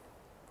technique.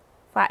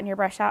 Flatten your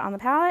brush out on the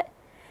palette.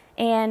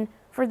 And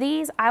for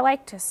these, I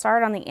like to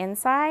start on the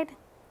inside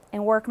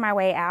and work my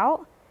way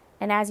out.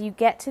 And as you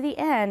get to the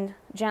end,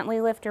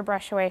 gently lift your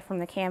brush away from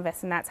the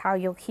canvas, and that's how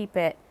you'll keep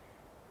it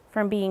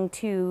from being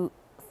too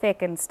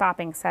thick and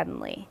stopping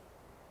suddenly.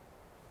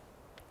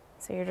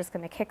 So you're just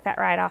going to kick that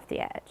right off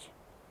the edge.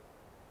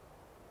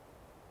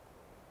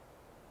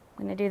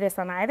 I'm going to do this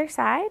on either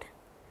side.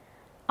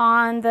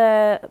 On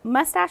the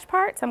mustache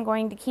parts, I'm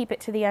going to keep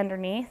it to the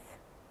underneath.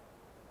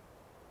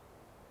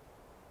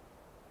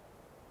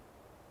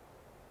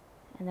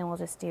 And then we'll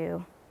just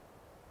do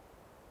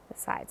the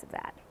sides of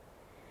that.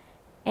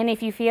 And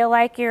if you feel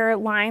like your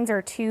lines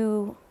are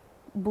too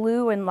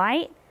blue and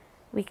light,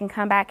 we can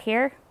come back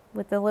here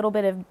with a little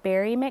bit of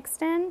berry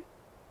mixed in,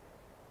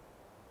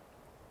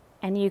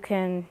 and you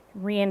can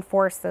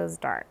reinforce those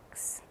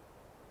darks.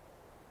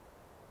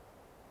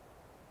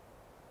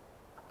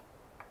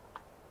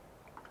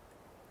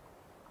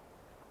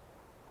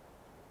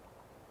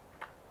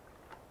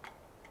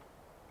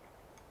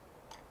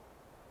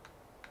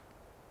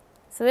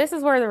 So this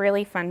is where the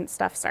really fun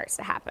stuff starts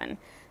to happen.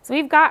 So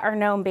we've got our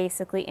gnome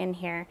basically in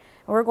here,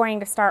 and we're going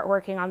to start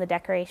working on the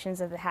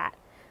decorations of the hat.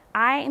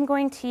 I am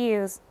going to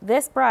use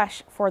this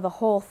brush for the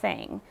whole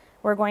thing.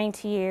 We're going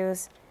to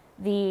use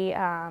the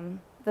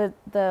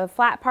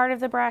flat part of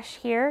the brush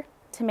here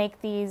to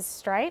make these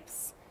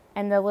stripes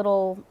and the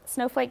little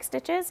snowflake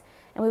stitches,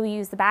 and we will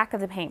use the back of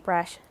the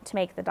paintbrush to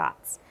make the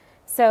dots.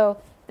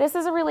 So this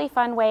is a really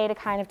fun way to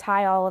kind of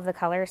tie all of the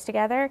colors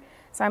together.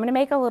 So I'm going to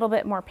make a little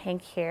bit more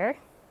pink here.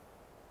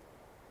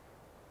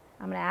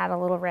 I'm going to add a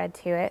little red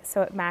to it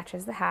so it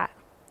matches the hat.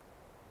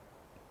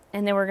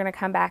 And then we're going to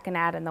come back and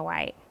add in the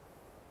white.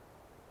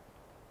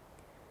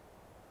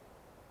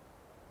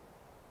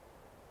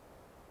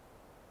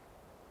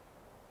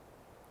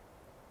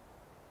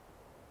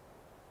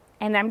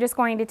 And I'm just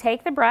going to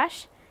take the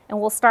brush, and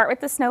we'll start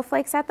with the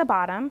snowflakes at the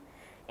bottom.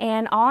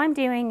 And all I'm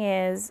doing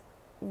is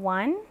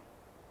 1,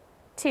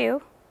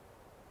 2,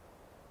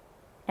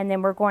 and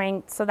then we're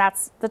going, so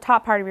that's the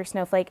top part of your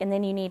snowflake, and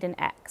then you need an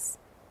X.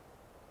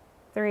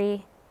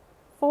 3,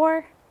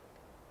 4,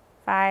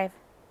 5,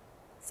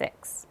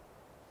 6.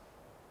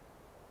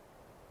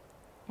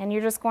 And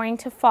you're just going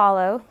to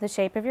follow the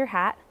shape of your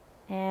hat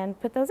and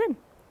put those in.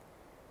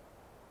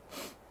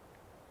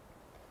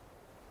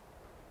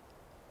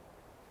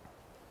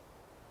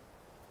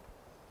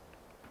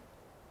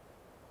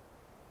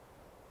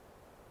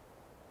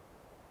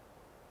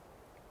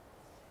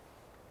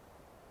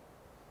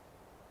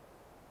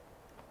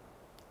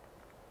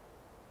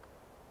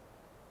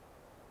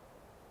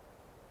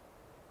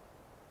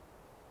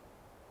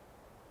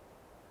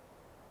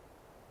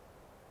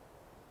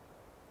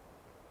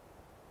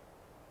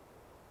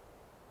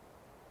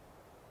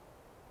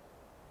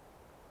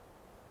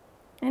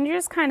 And you're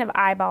just kind of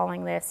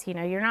eyeballing this, you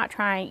know, you're not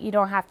trying, you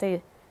don't have to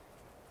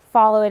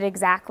follow it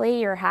exactly.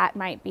 Your hat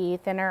might be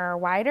thinner or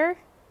wider.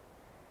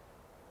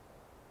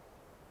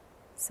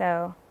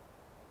 So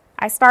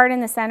I start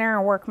in the center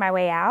and work my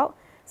way out,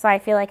 so I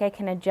feel like I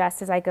can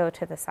adjust as I go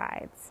to the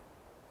sides.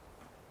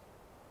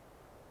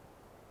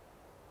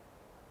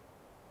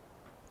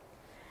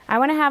 I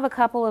want to have a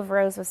couple of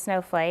rows of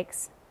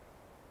snowflakes,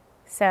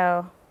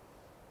 so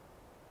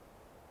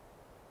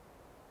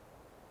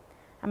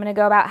I'm going to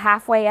go about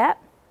halfway up.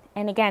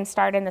 And again,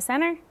 start in the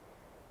center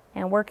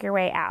and work your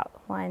way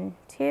out. 1,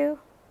 2,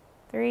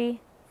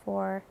 3,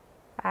 4,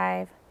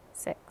 5,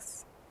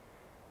 6.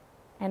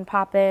 And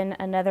pop in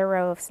another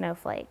row of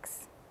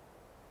snowflakes.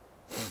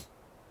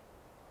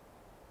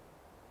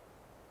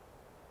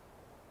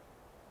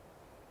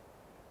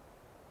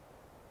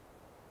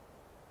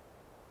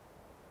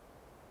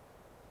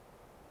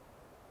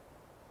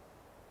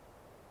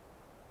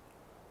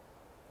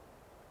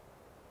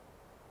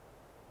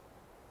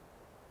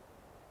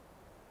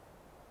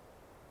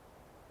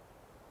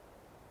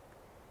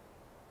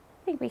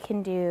 I think we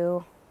can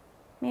do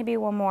maybe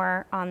one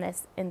more on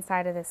this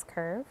inside of this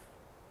curve.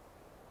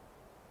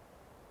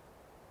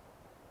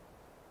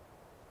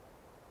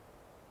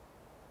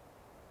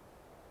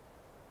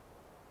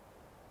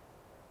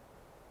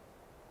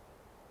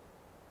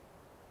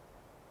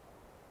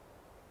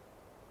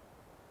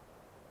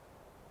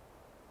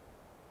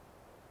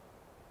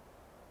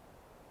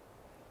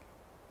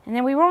 And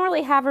then we won't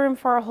really have room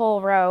for a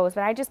whole row,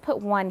 but I just put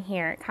one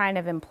here. It kind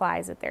of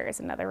implies that there is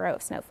another row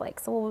of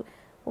snowflakes. So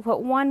we'll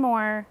put one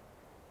more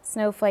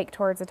snowflake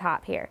towards the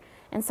top here.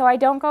 And so I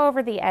don't go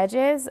over the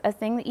edges. A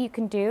thing that you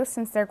can do,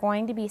 since they're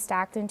going to be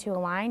stacked into a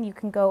line, you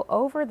can go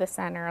over the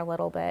center a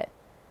little bit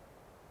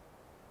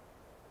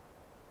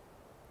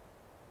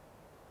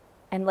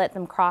and let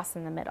them cross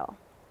in the middle.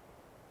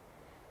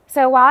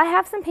 So while I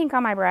have some pink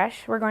on my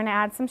brush, we're going to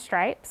add some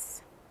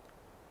stripes.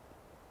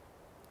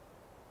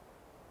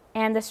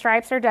 And the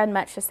stripes are done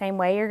much the same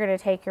way. You're going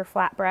to take your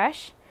flat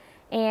brush,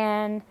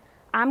 and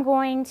I'm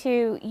going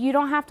to, you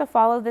don't have to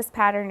follow this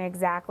pattern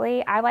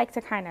exactly. I like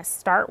to kind of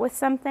start with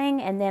something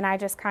and then I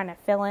just kind of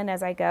fill in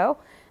as I go.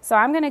 So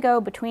I'm going to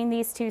go between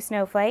these two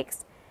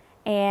snowflakes,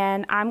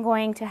 and I'm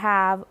going to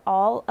have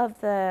all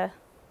of the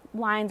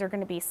lines are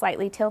going to be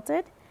slightly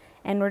tilted,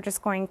 and we're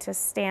just going to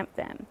stamp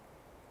them.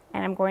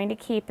 And I'm going to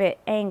keep it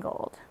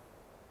angled.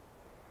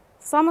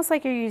 It's almost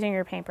like you're using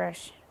your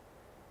paintbrush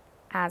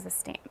as a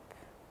stamp.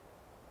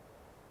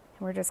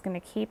 We're just going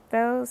to keep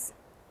those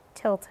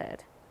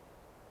tilted.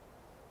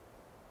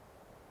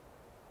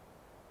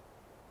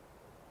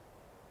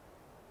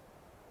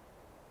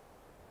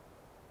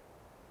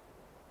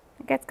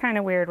 It gets kind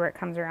of weird where it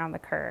comes around the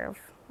curve.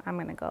 I'm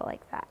going to go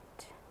like that.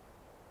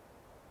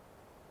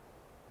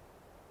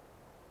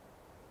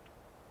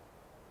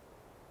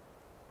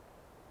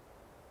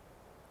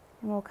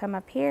 And we'll come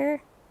up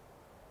here.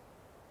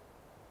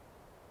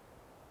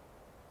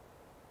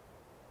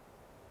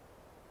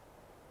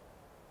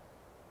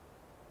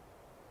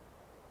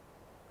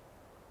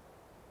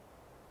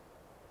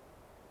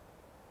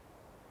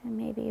 And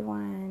maybe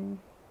one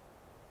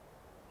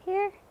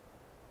here.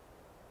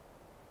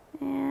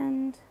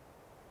 And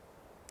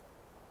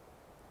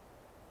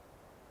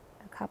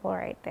a couple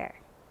right there.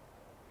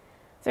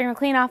 So you're going to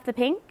clean off the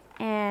pink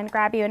and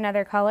grab you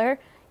another color.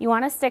 You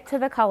want to stick to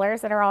the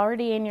colors that are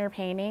already in your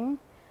painting,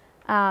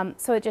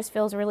 so it just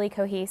feels really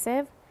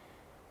cohesive.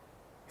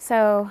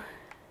 So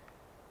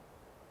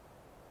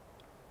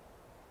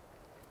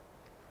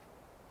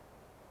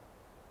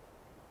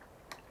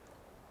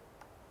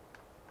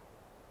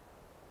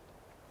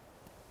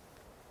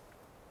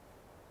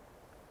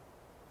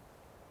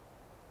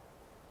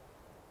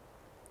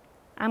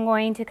I'm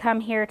going to come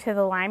here to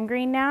the lime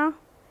green now,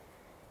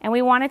 and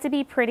we want it to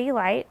be pretty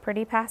light,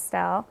 pretty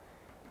pastel.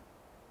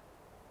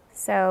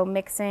 So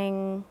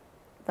mixing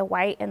the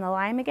white and the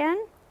lime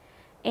again.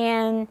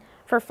 And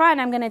for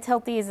fun, I'm going to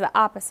tilt these the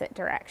opposite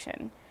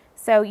direction.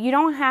 So you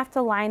don't have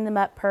to line them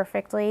up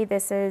perfectly.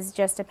 This is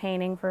just a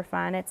painting for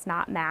fun. It's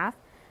not math.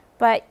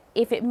 But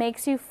if it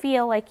makes you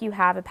feel like you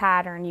have a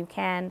pattern, you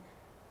can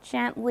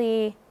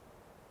gently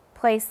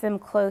place them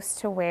close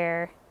to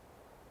where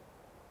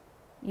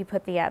you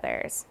put the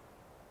others.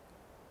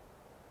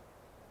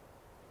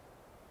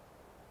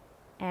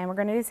 And we're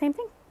going to do the same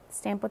thing.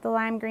 Stamp with the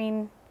lime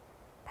green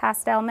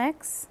pastel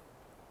mix.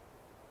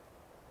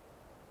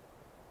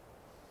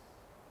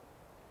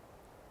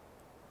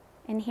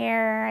 And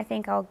here I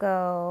think I'll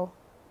go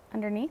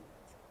underneath.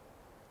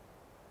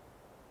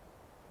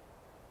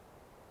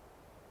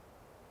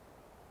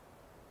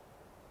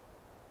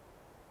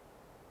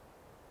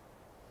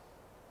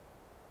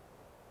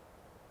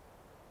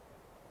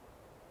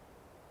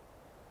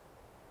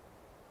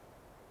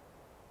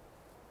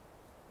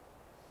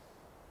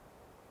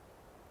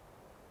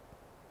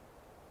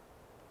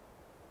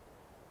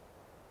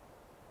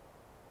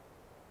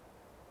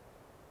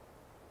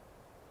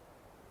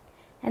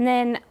 And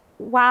then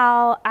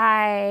while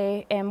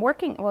I am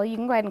working, well, you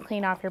can go ahead and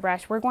clean off your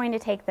brush. We're going to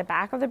take the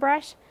back of the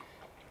brush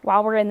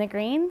while we're in the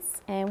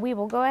greens, and we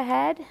will go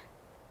ahead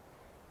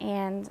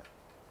and,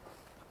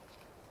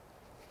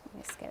 let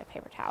me just get a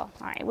paper towel.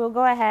 All right, we'll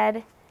go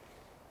ahead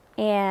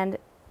and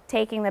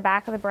taking the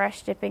back of the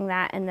brush, dipping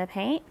that in the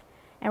paint,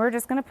 and we're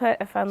just going to put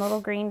a fun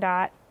little green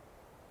dot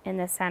in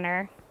the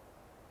center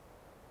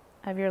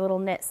of your little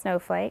knit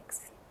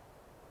snowflakes.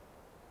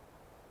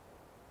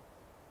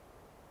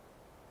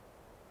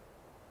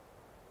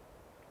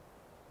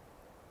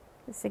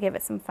 Just to give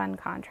it some fun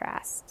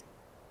contrast.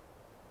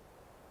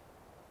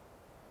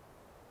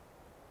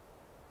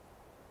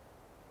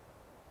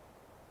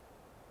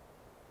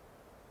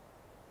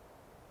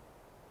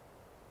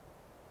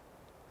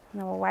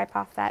 And then we'll wipe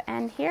off that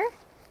end here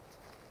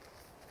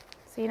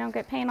so you don't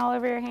get paint all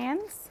over your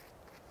hands.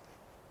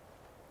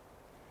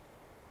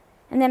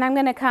 And then I'm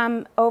going to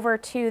come over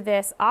to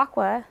this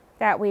aqua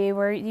that we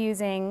were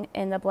using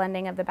in the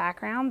blending of the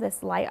background,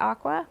 this light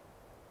aqua,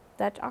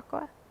 Dutch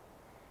aqua.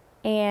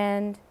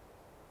 And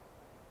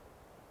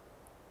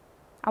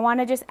I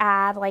want to just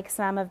add like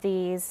some of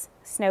these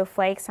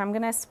snowflakes. So I'm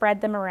going to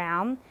spread them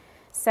around.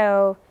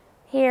 So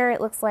here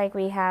it looks like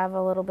we have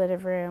a little bit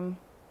of room.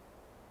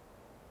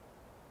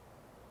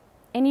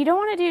 And you don't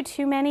want to do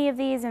too many of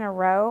these in a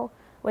row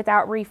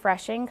without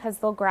refreshing because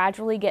they'll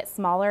gradually get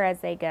smaller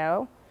as they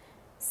go.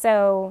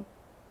 So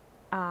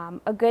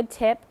a good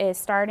tip is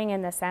starting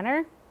in the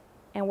center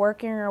and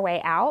working your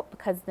way out,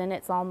 because then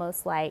it's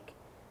almost like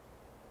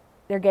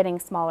they're getting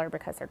smaller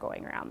because they're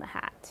going around the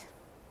hat.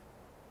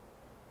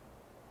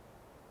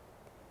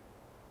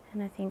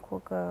 And I think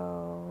we'll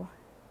go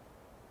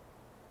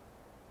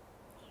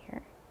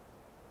here.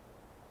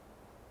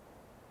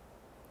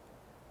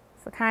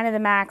 So kind of the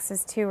max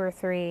is 2 or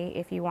 3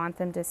 if you want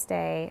them to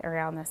stay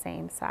around the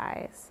same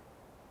size.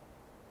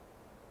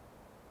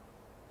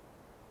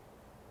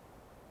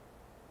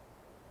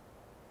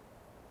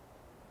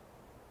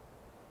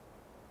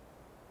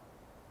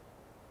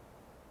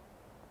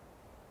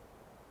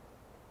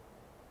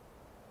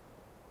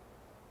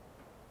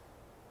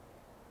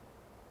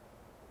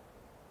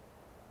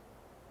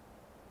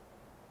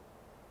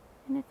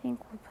 And I think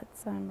we'll put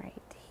some right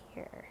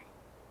here.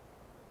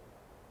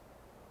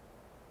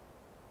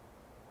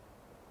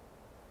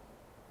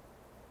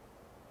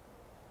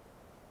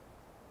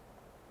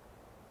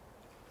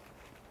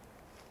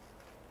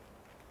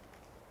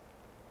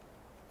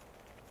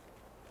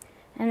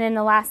 And then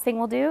the last thing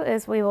we'll do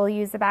is we will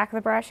use the back of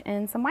the brush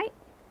in some white.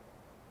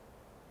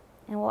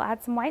 And we'll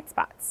add some white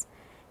spots.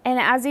 And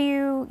as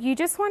you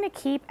just want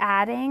to keep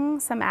adding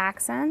some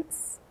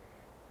accents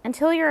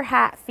until your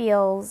hat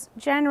feels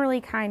generally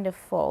kind of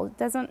full.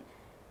 You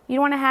don't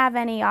want to have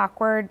any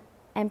awkward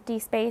empty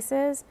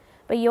spaces,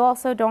 but you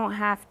also don't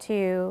have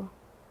to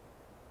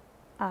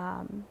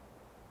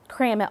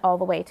cram it all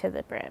the way to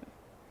the brim.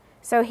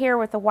 So here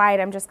with the white,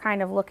 I'm just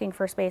kind of looking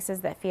for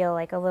spaces that feel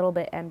like a little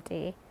bit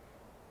empty,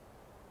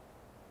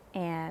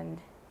 and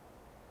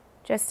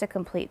just to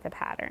complete the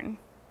pattern.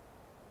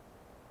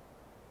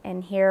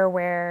 And here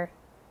where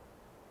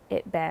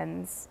it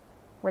bends,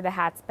 where the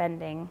hat's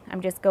bending,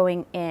 I'm just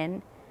going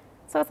in,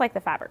 so it's like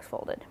the fabric's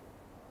folded.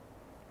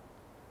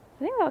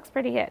 I think that looks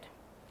pretty good.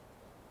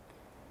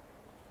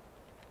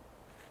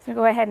 So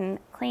go ahead and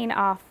clean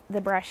off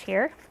the brush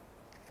here,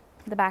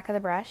 the back of the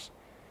brush.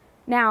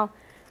 Now,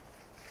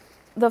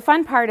 the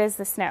fun part is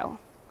the snow.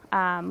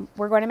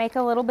 We're going to make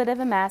a little bit of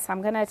a mess.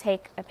 I'm going to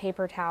take a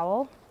paper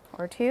towel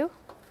or two.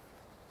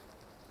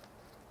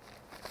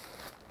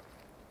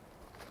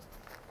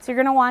 So you're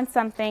going to want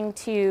something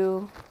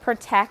to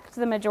protect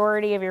the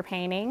majority of your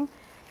painting.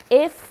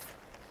 If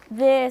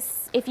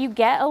you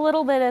get a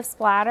little bit of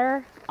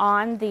splatter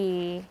on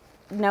the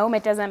gnome,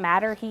 it doesn't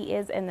matter, he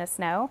is in the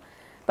snow.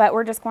 But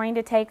we're just going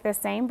to take the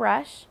same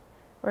brush,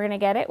 we're going to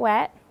get it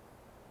wet,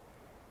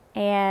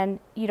 and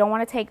you don't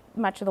want to take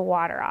much of the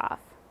water off.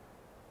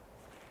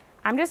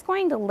 I'm just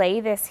going to lay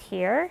this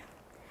here.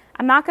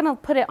 I'm not going to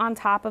put it on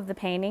top of the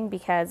painting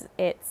because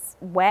it's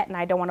wet and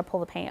I don't want to pull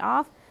the paint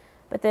off.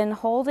 But then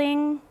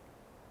holding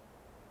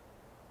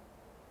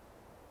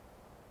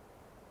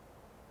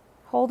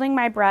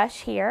my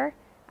brush here,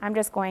 I'm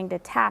just going to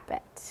tap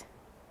it.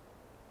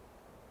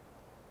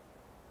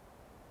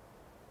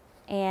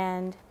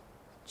 And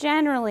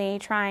generally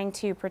trying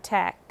to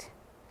protect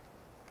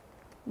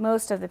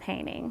most of the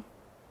painting,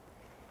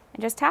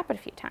 and just tap it a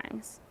few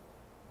times.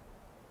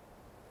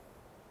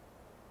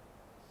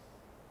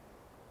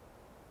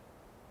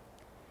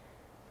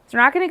 So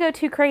we're not going to go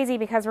too crazy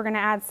because we're going to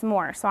add some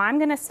more. So I'm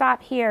going to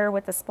stop here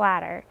with the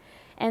splatter.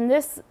 And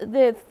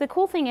the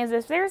cool thing is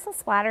if there's a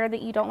splatter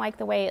that you don't like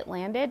the way it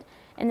landed,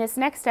 in this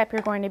next step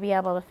you're going to be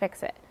able to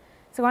fix it.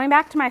 So going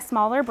back to my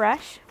smaller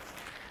brush,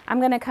 I'm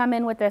going to come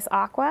in with this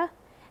aqua,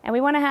 and we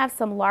want to have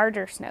some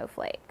larger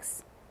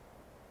snowflakes.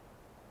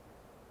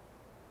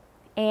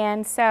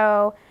 And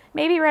so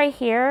maybe right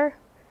here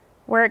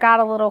where it got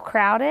a little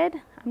crowded,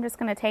 I'm just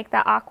going to take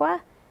that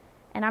aqua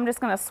and I'm just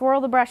going to swirl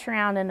the brush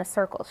around in a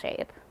circle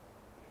shape.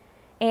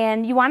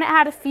 And you want to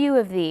add a few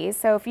of these,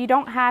 so if you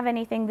don't have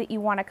anything that you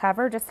want to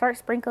cover, just start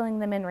sprinkling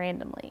them in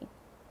randomly.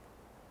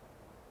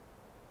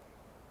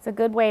 It's a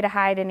good way to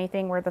hide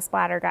anything where the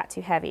splatter got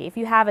too heavy. If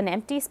you have an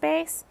empty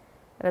space,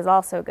 that is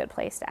also a good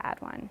place to add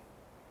one.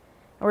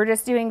 And we're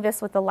just doing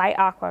this with the light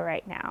aqua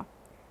right now.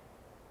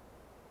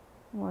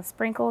 We'll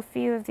sprinkle a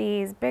few of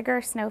these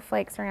bigger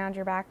snowflakes around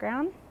your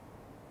background.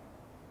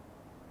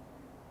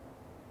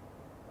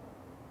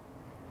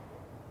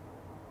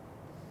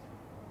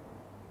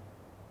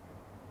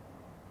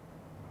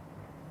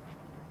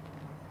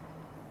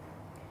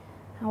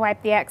 I'll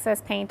wipe the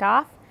excess paint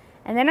off,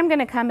 and then I'm going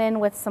to come in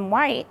with some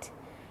white,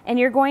 and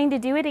you're going to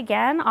do it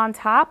again on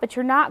top, but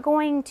you're not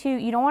going to,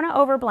 you don't want to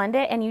overblend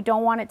it, and you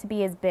don't want it to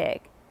be as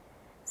big.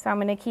 So I'm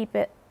going to keep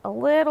it a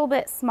little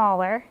bit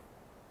smaller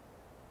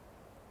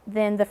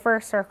than the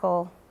first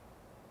circle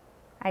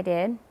I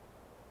did.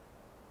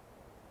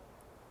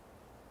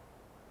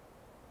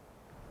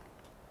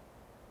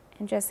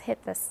 And just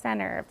hit the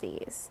center of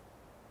these.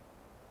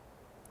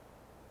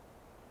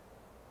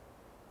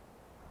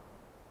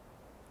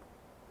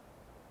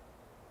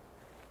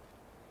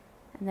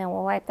 And then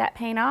we'll wipe that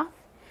paint off.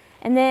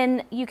 And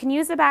then you can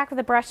use the back of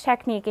the brush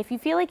technique. If you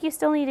feel like you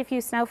still need a few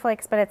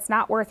snowflakes, but it's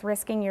not worth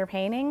risking your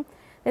painting,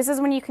 this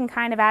is when you can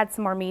kind of add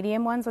some more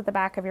medium ones with the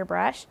back of your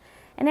brush.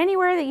 And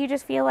anywhere that you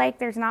just feel like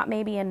there's not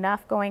maybe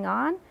enough going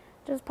on,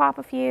 just pop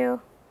a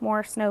few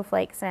more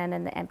snowflakes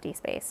in the empty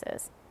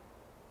spaces.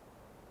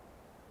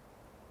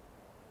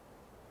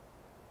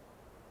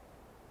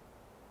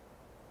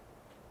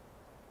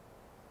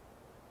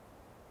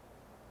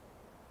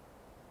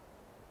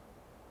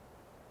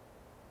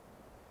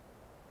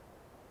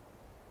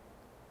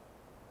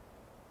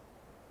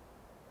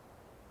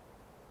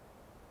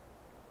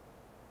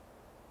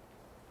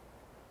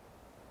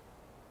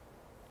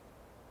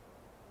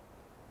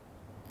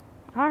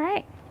 All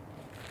right.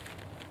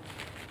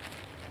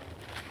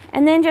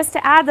 And then just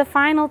to add the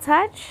final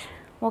touch,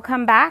 we'll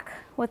come back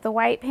with the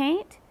white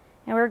paint,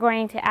 and we're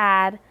going to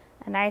add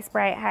a nice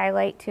bright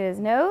highlight to his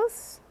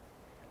nose,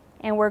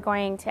 and we're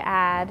going to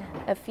add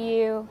a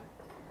few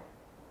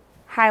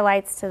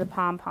highlights to the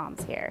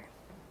pom-poms here.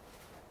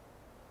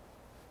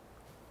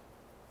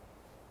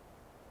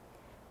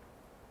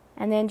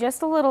 And then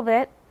just a little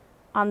bit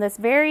on this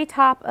very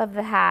top of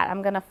the hat,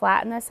 I'm going to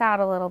flatten this out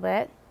a little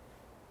bit.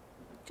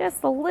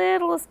 Just the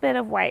littlest bit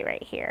of white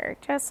right here,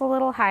 just a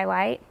little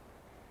highlight.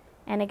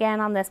 And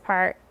again on this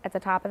part at the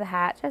top of the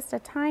hat, just a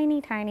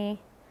tiny,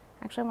 tiny,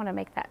 actually I want to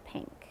make that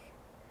pink.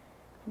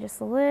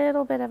 Just a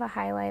little bit of a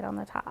highlight on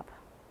the top.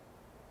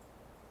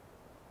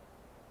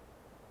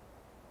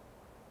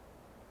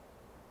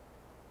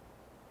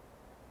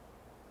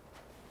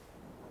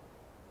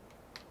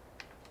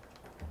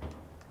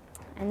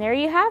 And there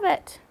you have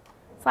it.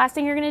 So last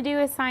thing you're going to do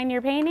is sign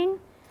your painting.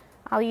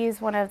 I'll use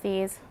one of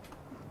these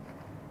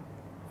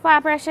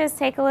flat brushes,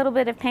 take a little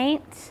bit of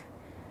paint,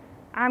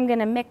 I'm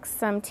gonna mix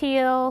some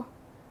teal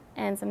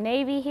and some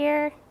navy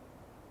here,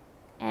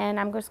 and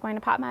I'm just going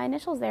to pop my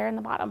initials there in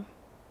the bottom.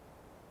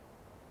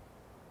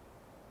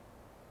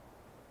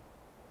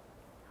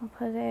 I'll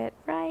put it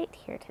right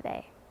here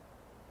today.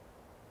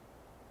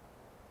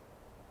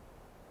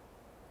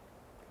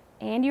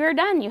 And you are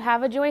done. You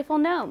have a joyful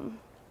gnome.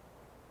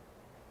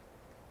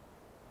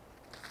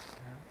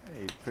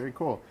 Hey, very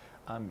cool.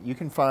 You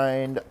can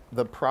find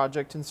the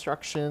project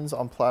instructions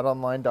on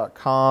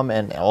plaidonline.com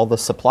and all the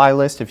supply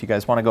list. If you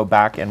guys want to go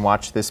back and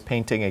watch this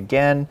painting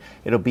again,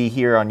 it'll be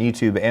here on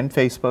YouTube and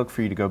Facebook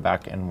for you to go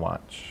back and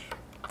watch.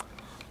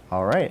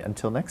 All right,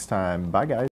 until next time, bye guys.